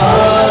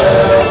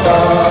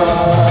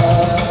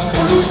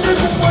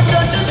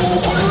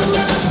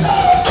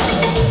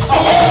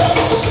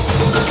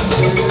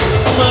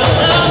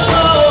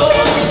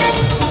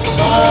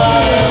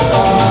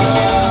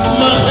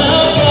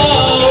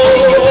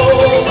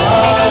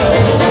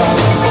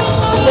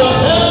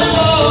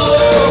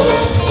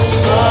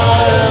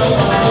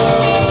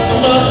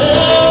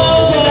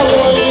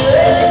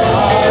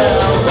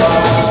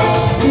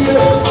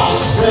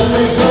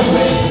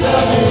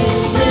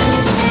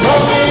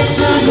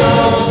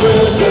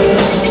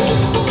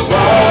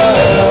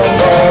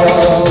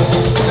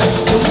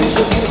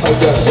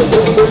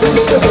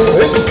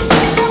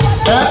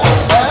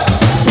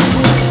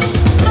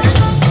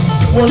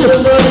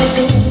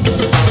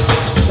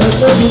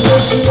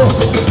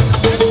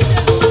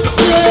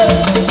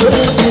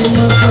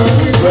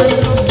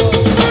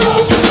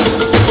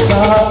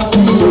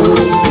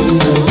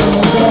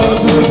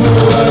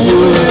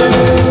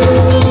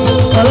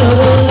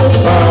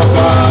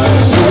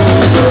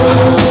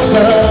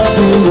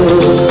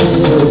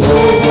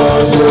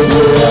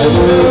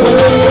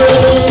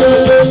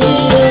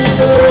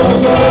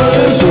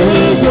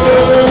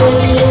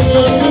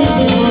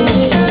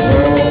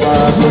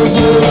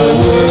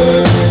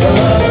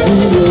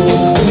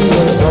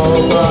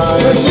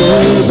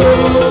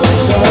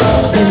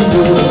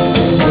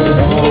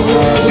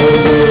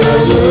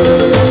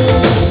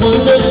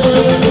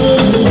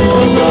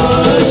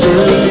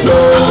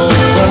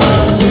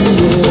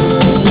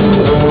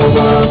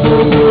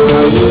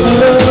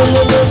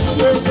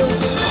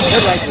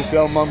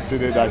 Tell mom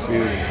today that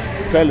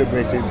she's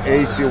celebrating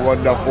 80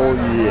 wonderful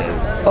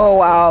years. Oh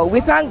wow,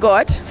 we thank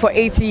God for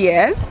 80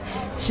 years.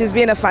 She's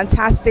been a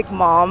fantastic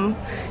mom.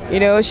 You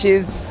know,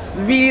 she's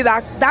really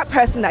that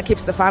person that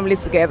keeps the family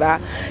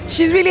together.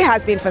 She really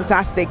has been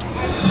fantastic.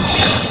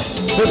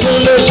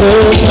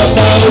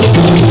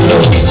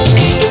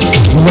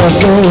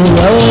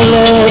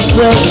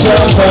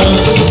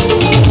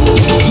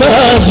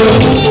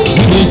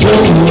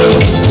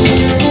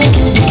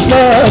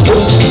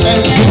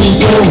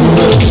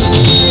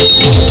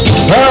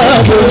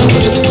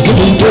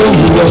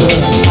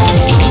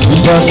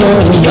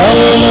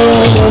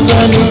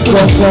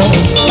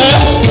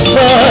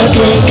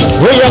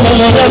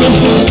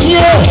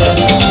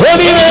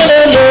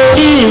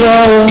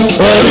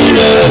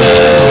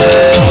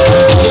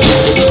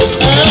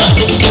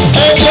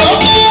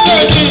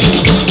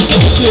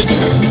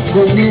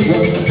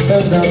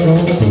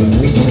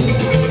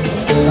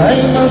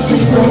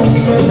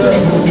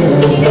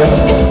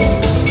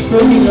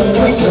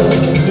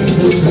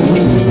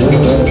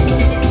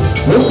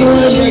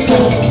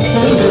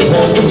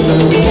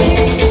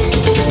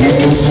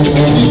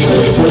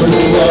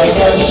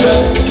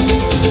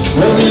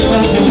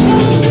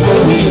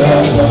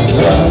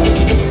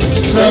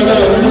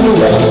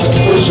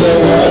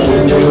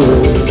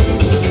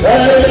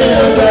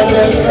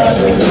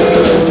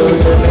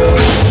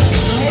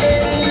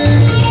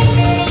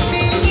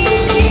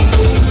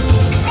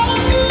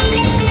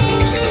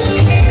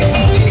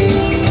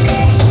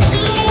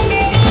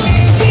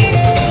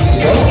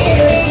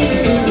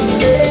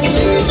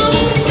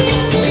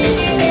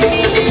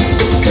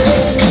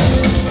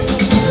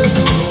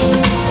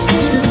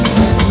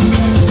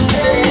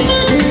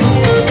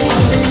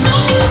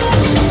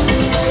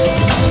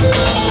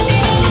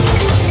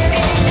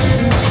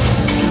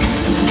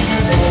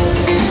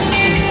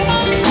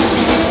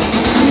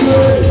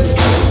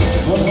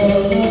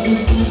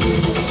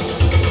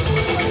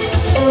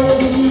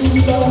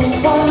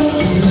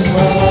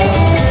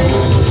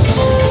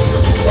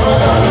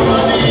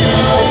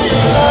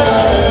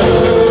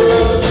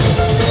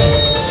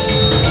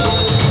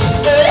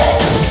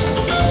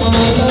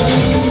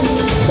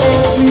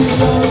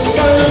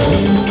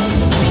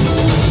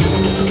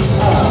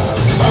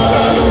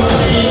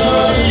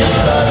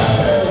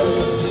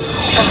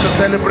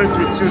 Celebrate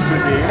with you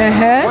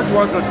today. What do you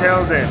want to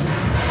tell them?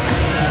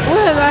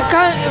 Well, I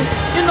can't,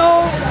 you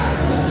know,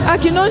 I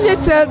can only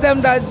tell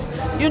them that,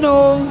 you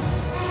know,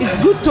 it's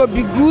good to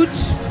be good.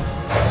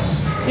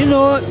 You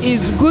know,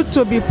 it's good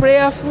to be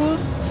prayerful.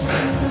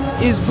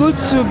 It's good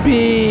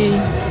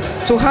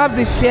to have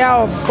the fear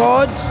of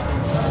God.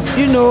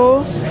 You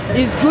know,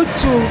 it's good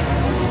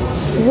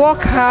to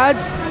work hard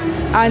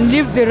and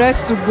leave the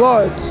rest to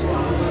God.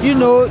 You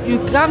know, you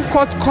can't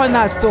cut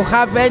corners to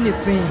have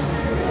anything.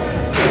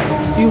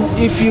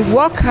 If you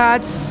work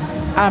hard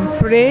and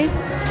pray,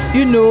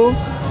 you know,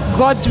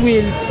 God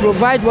will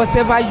provide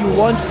whatever you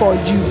want for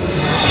you.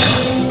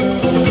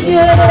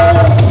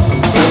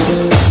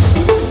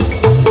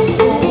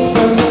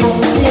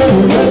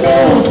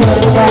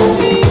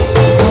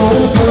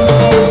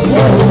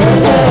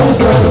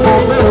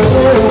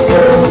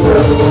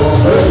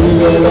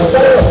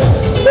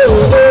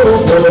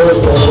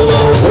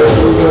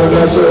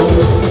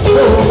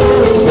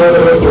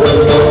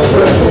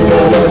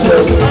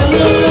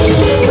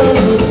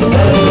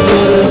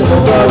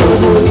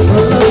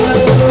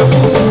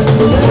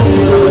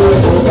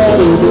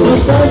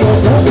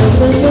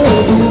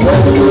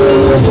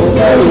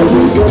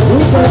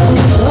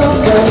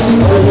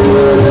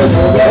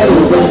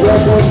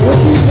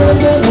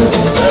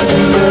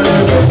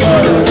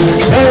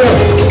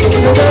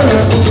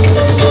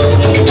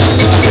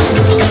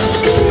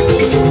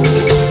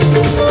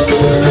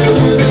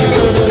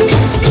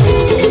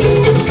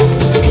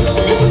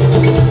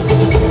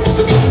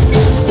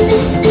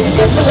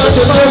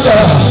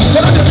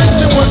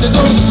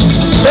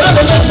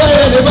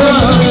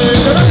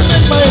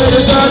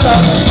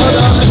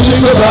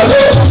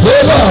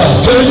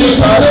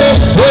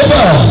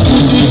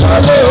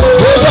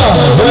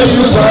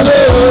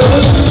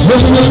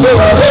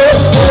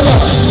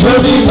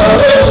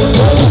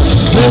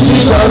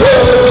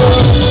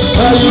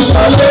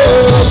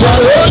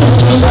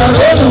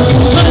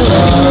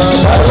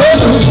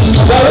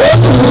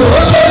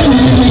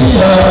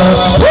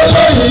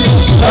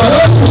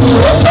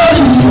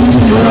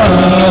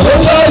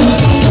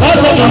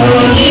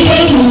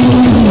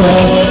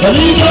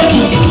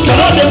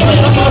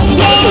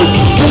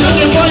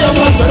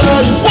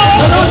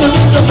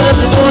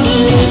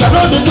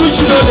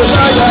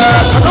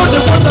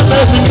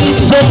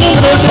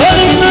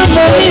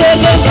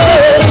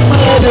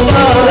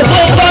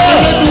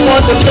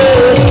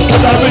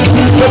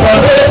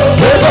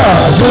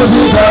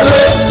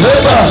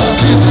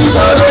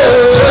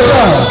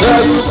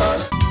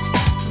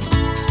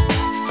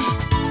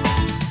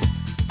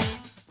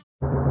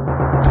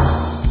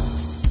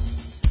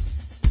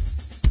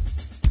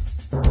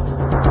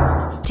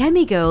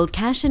 year-old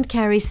cash and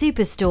carry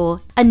superstore,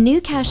 a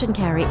new cash and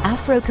carry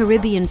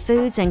Afro-Caribbean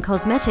foods and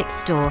cosmetics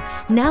store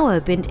now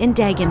opened in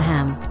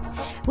Dagenham.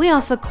 We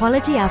offer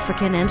quality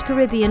African and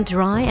Caribbean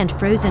dry and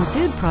frozen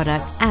food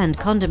products and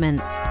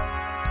condiments.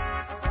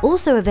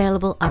 Also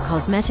available are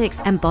cosmetics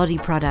and body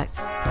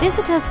products.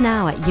 Visit us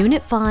now at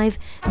Unit 5,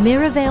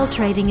 Mirrorvale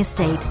Trading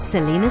Estate,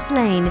 Salinas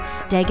Lane,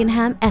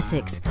 Dagenham,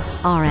 Essex,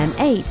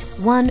 RM8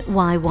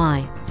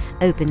 1YY.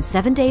 Open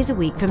 7 days a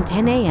week from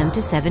 10 a.m.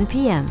 to 7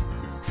 p.m.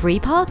 Free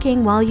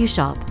parking while you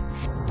shop.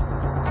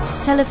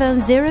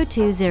 Telephone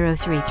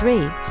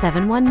 02033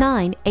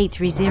 719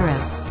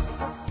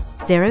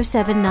 830,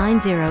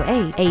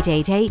 07908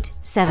 888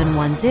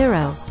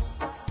 710.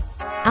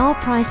 Our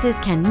prices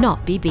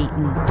cannot be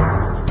beaten.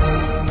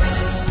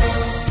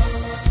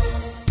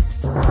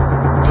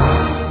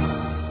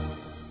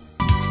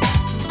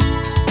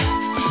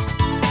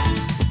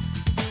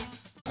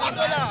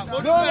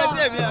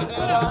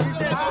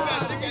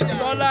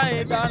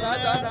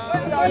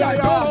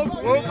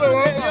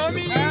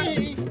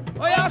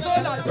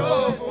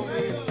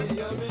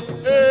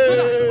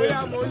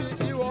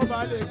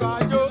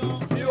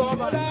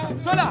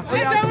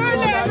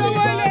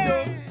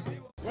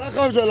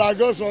 Welcome to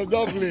Lagos from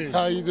Dublin.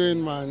 How you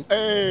doing, man?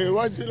 Hey,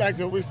 what would you like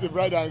to wish the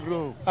bride and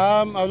groom?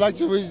 I would like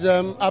to wish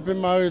them happy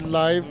married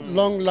life,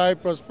 long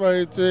life,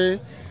 prosperity.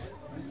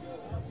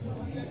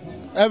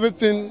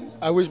 Everything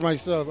I wish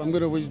myself, I'm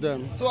going to wish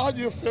them. So how do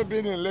you feel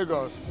being in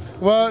Lagos?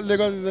 Well,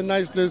 Lagos is a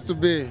nice place to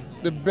be.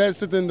 The best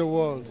city in the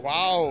world.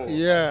 Wow.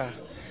 Yeah.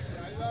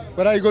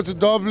 Whether you go to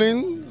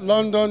Dublin,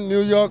 London,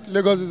 New York,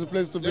 Lagos is the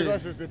place to be.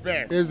 Lagos is the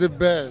best. It's the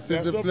best.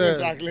 There's it's the no place.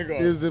 place like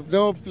Lagos. It's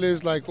no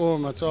place like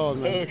home at all,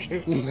 man.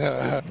 Okay.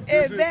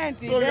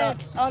 Event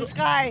on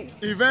Sky.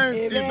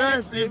 Events.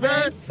 That's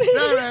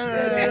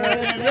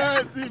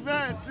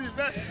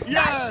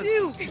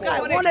you. Sky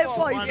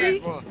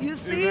 184. You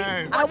see?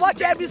 Events. I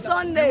watch every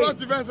Sunday. You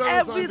watch events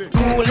every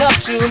Sunday. Pull up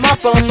to my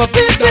bumper,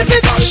 baby,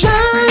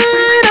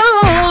 shine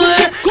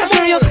on.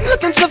 Girl, you're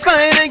looking so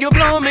fine and you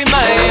blow me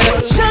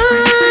mind. Shine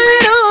on.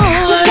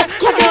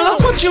 Girl, I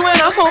want you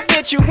and I hope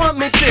that you want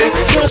me to.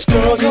 Yes,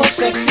 girl, you're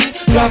sexy,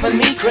 driving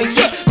me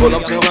crazy. Pull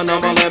up to my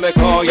number, let me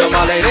call you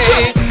my lady.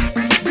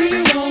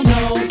 We don't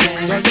know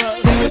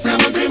that. Every time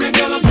I'm dreaming,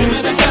 girl, I'm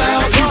dreaming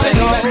about you,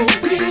 baby.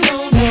 We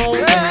don't know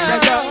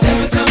that.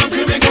 Every time I'm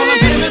dreaming, girl, I'm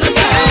dreaming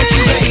about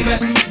you, baby.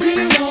 We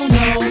don't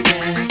know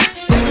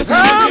that. Every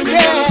time I'm dreaming,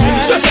 girl, I'm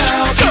dreaming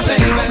about you,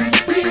 baby.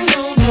 We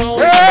don't know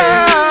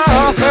that.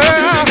 Every time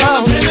I'm dreaming, girl,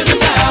 I'm dreaming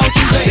about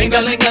you, baby.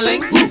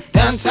 Ting-a-ling-a-ling,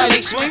 dance how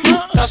they swing.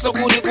 That's the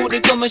goody goody,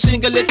 come and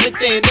sing a little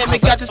thing. Then we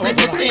got this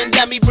little thing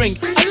that me bring.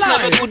 I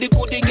slam a goody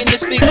goody in the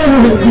stick.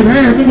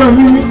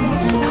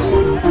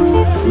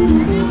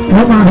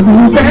 Come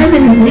on,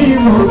 baby,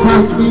 won't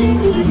touch me.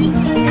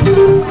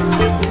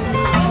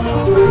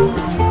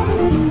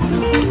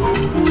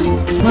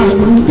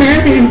 I'm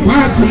getting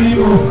party.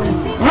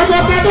 I'm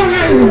not going to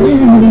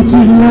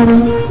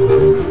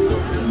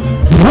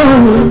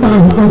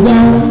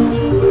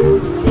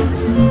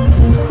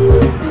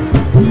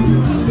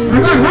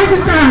I'm not like a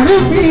car,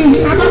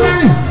 I'm not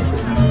like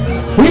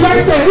we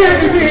like to hear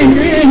anything.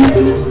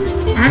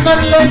 I'm not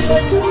late,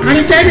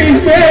 I'm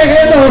getting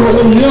hello.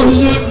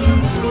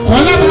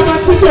 Ola Baba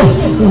Tito,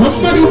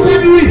 Muhammadu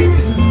Badri,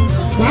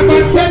 Baba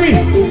Temi,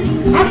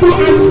 Abu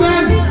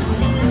Hassan,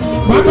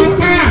 Baba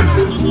Kaya,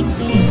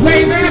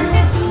 Zainab.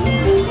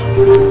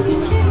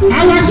 I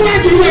was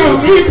lucky to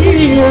meet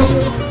you.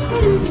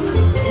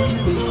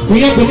 We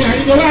are going to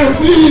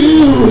see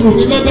you.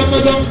 We got them.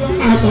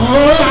 I'm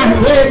all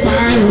way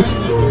by.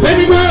 Tell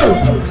me go.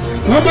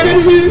 Nobody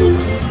is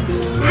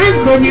I'm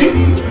going.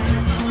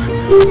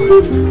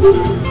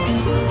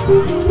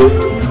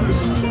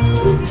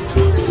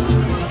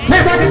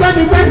 Hey, back about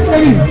the best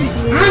lady.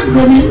 I'm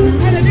going.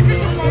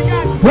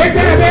 Take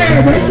care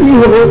there. That's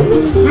you.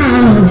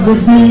 I'm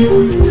going.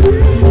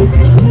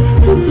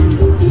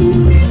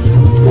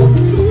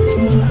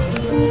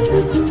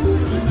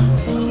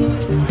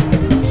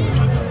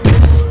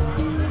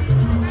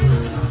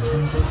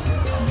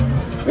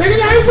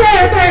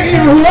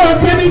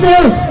 Tell me go.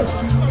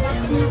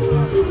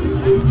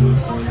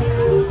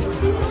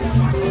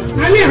 I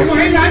live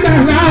my life.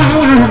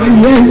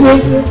 Yes.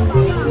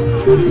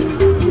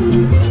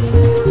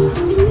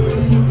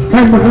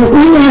 I'm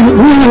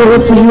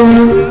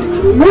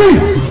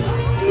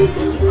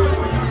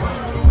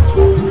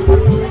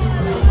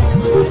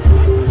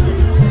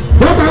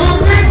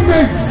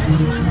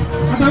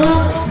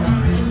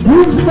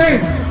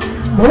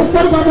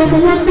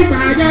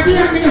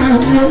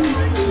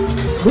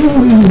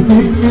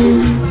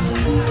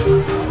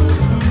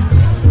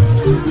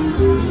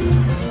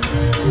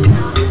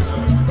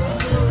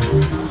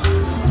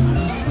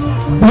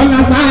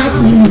Bola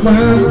Fatima,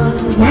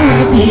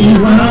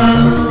 Fatima.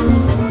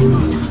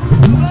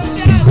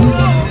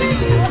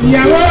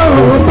 Ìyàwó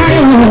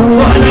Táyọ̀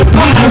Bola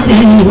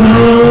Fatima.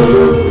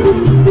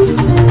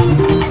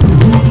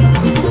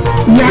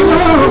 Ìyàwó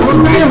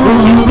Táyọ̀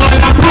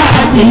Bola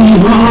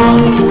Fatima.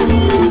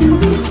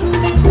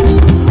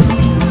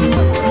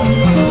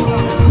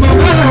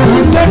 Mama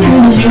Jẹ́mi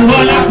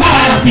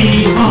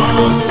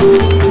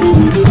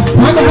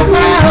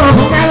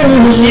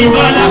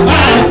Bola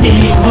party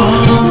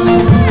on.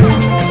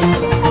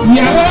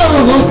 Ìyàwó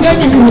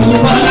tẹ́mi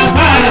Bola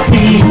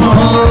party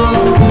on.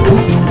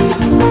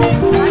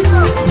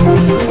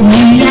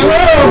 Ìyàwó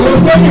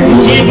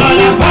tẹ́mi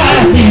Bola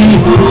party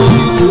on.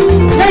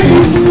 Tẹ́mi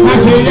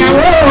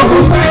àṣeyàwó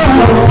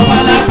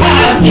Bola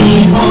party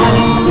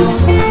on.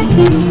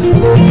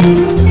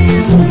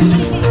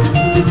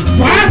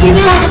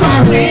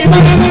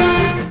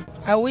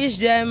 I wish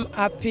them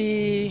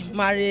happy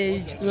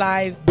marriage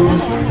life.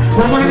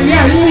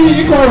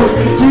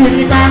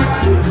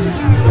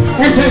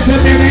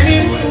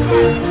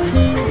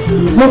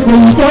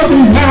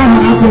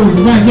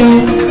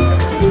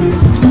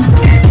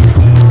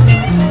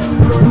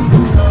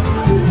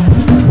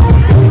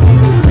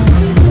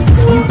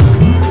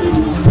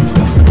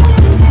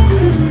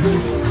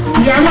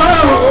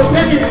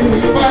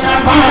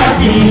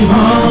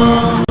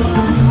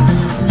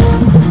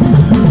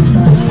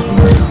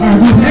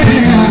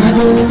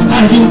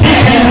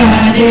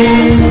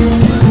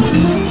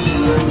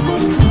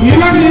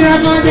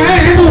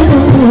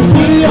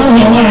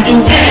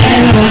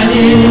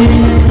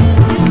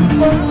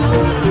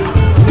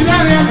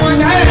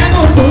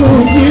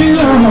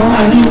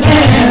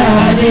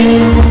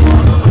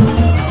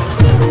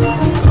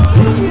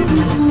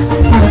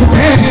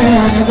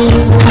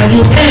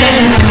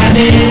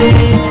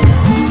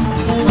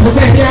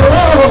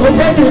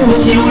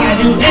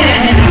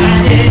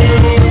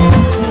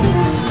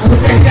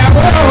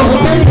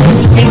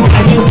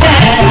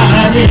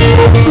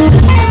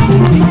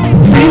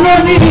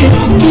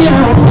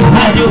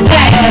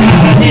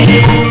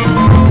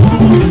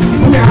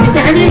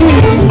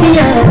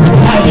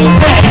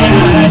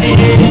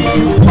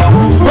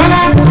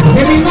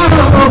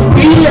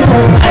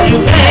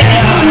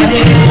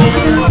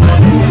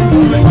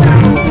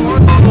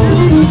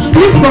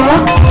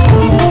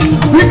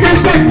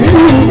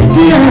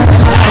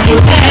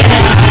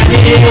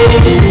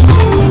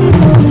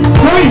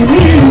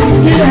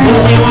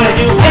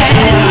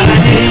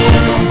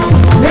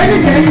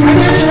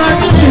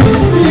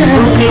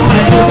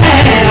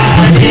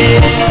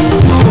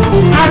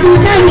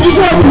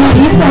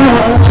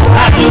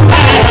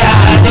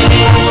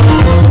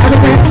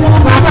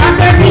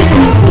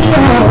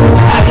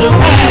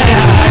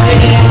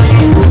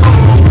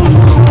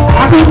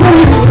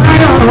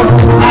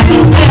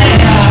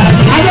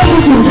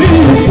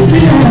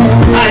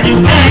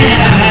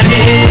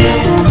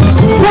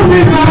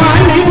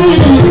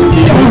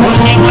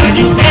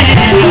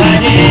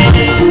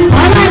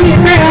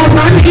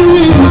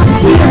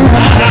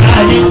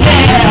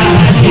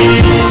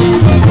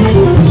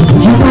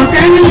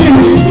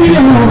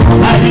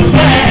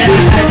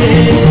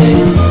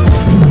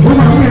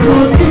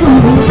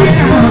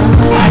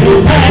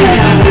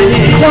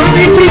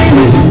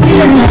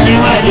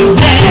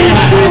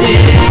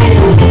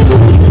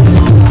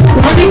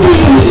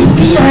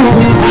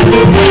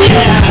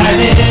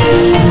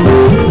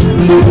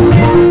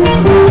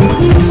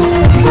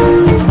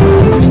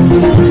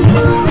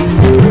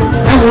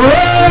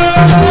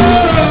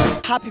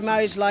 Happy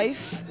marriage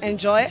life,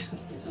 enjoy,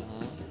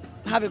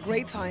 have a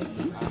great time,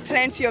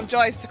 plenty of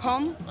joys to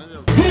come.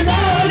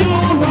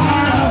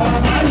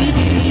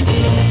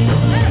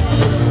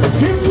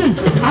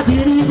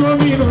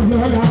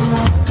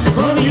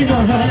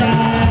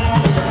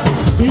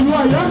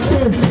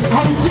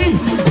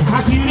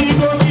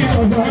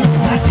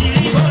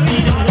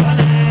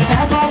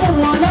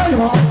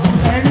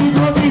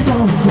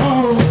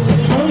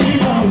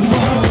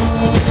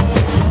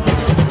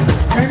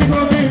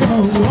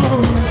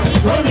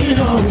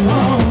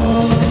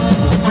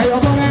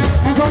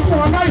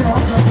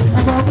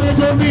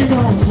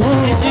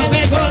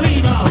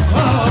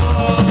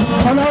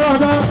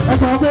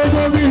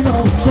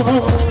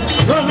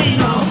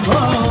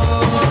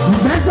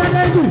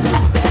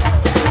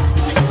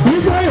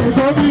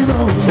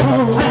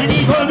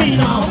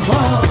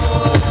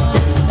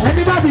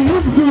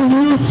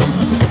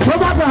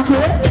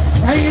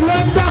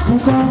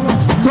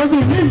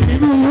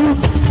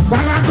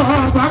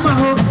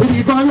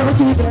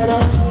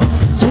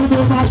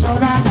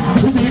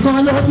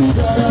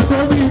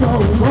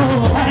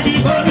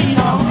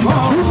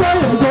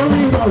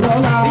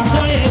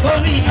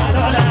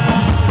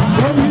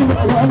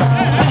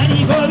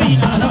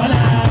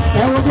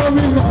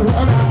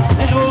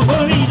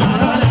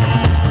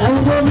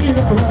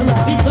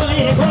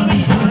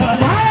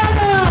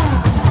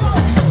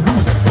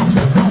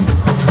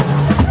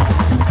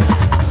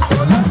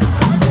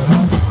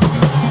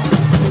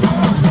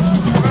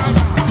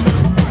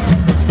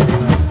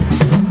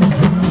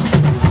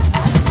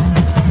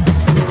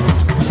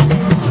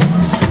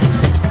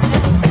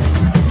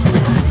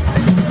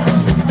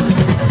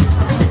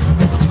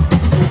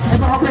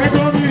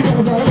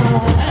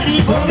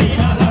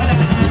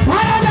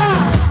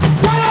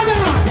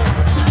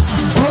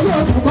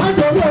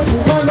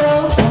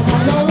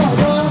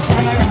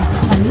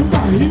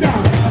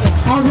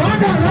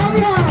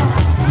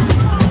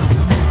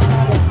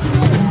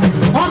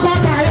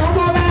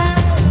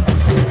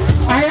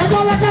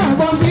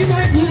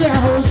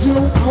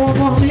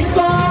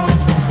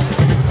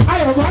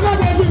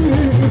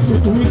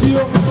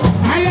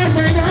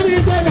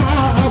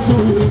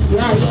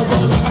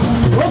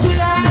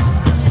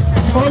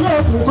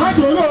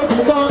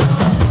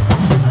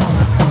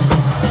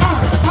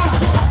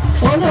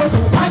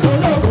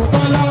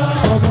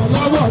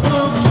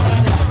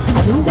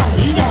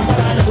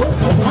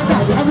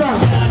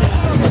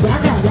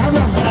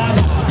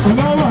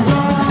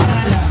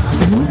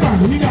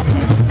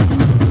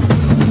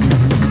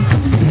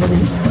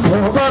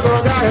 gbọ́dọ̀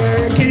dá ẹ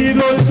kí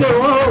ló ń ṣe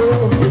wọ́n o.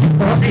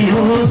 Wọ́n sì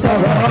ń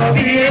sọ̀rọ̀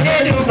bí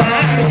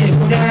Elédùmarè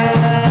kúdá.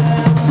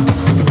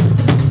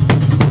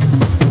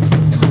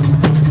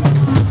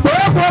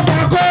 Gbogbo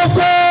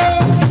kakókó.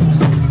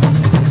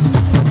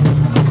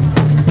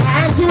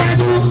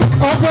 Aṣíwájú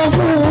ọkọ̀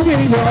fún mi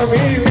yọ̀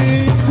mí rí.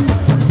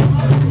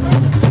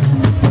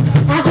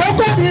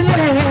 Àkókò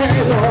nílẹ̀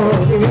lọ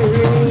rí.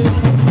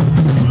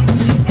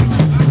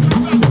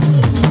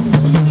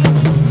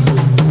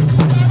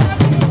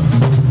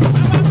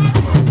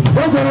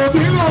 Gbogbo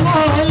tí ló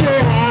mọ̀ lè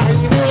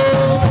àìlè.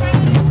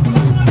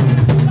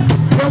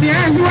 Òní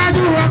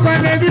aṣíwájú ọkọ̀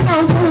lẹ́bí náà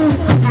fún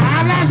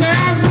aláṣẹ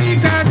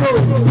Áfíríkà dò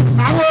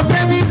àwọn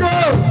bẹ́bí dò.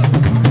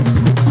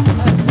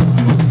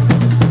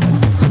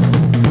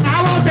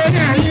 Àwọn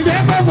bẹ̀rẹ̀ àyílẹ̀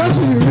gbogbo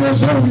sì rí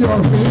sórí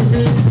ọ̀gbìn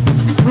mi.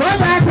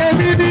 Lọ́dà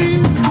tèmi ní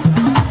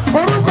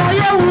orúkọ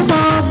yóò wù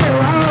mọ́ pè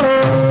wá o.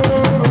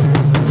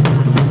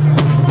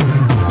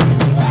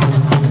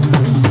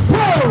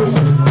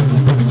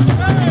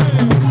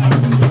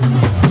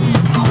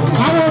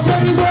 Àwọn tó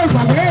ní bó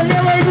ìpàdé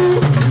léwédú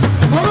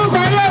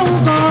orúkọ yóò wù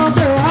mọ́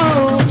pè wá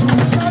o.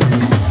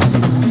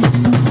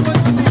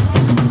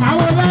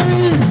 Àwọn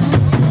lẹ́rìí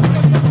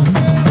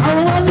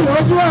àwọn wọ́n ní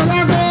ojú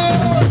ọ̀lágbé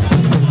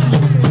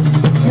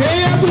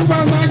èyí tó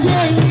pàṣẹ ṣe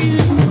yìí.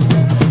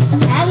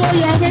 Àwọn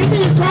ìyàwó ní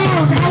ìkọ́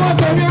àwọn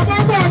tèmi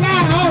ọgbọ́gbọ́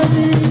láàárọ̀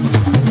mi.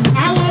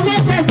 Àwọn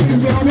ọlọ́pẹ̀sì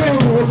ìyàwó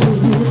òkú.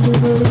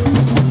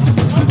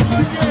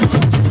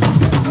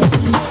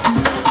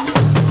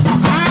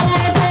 Àwọn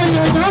ọmọ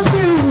oyè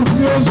lọ́sìrì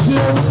ní oṣù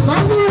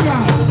lọ́sìrìlà.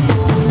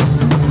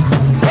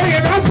 Oyè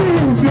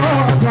lọ́sìrì ní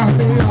ọ̀gá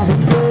ní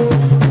àdúgbò.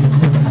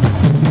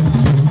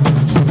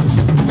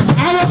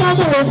 Àwọn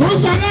ọmọ òkú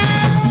sọlá.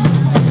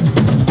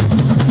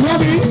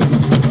 Yọ̀bí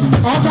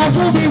ọkọ̀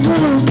fún mi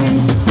fún mi.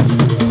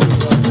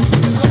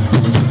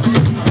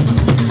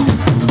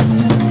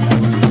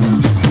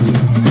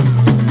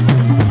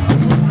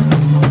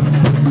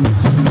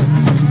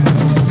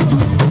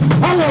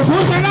 Àwọn òkú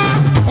sọlá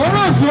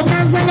ọ̀rọ̀ ìfún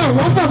kánsẹ́lọ̀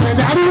wọ́n fọ̀fẹ̀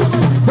dàrú.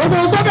 Gbogbo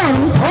tó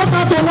dàrú ó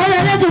máa tó lọ́yẹ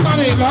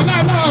lẹ́dùnmọ̀rẹ̀ ìlọ́lá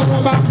náà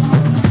wọ́n bá.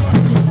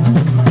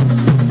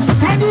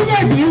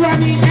 Kandidate wa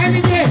ni any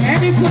day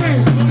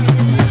anytime.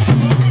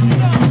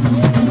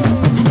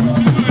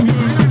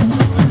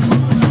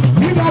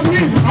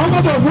 Àwọn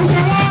ọmọdé òkú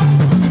sọlá.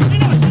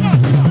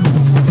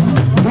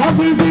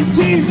 W15.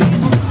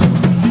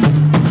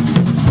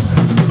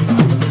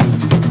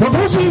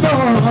 Òkú sí lọ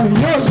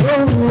yóò ṣe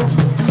òun.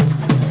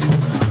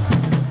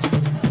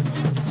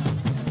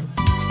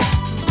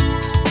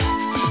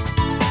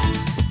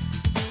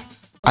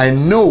 I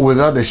know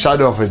without a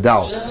shadow of a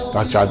doubt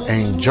that you have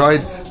enjoyed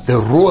the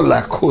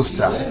roller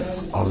coaster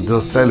of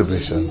those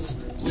celebrations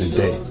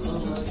today.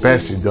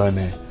 Percy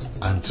Donne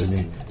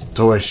Anthony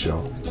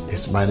Toesho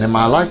is my name.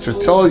 I'd like to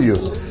tell you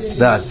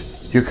that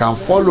you can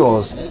follow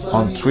us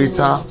on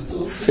Twitter,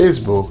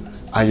 Facebook,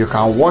 and you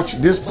can watch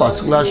this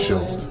particular show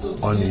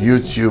on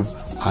YouTube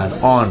and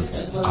on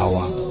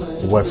our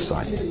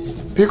website.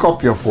 Pick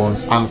up your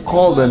phones and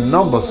call the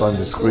numbers on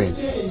the screen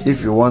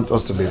if you want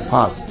us to be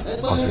part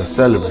of your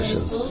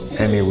celebrations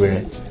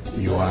anywhere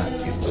you are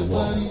in the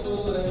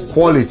world.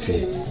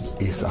 Quality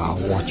is our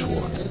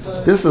watchword.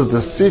 This is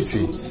the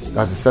city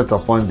that is set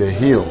upon the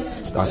hill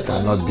that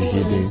cannot be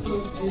hidden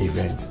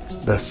event.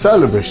 The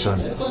celebration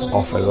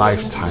of a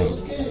lifetime.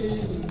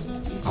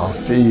 I'll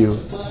see you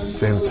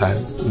same time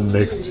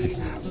next week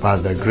by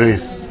the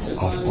grace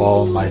of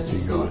Almighty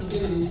God.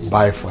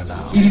 Bye for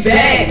now.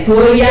 Ìbẹ́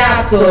tó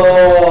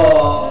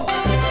yàtọ̀.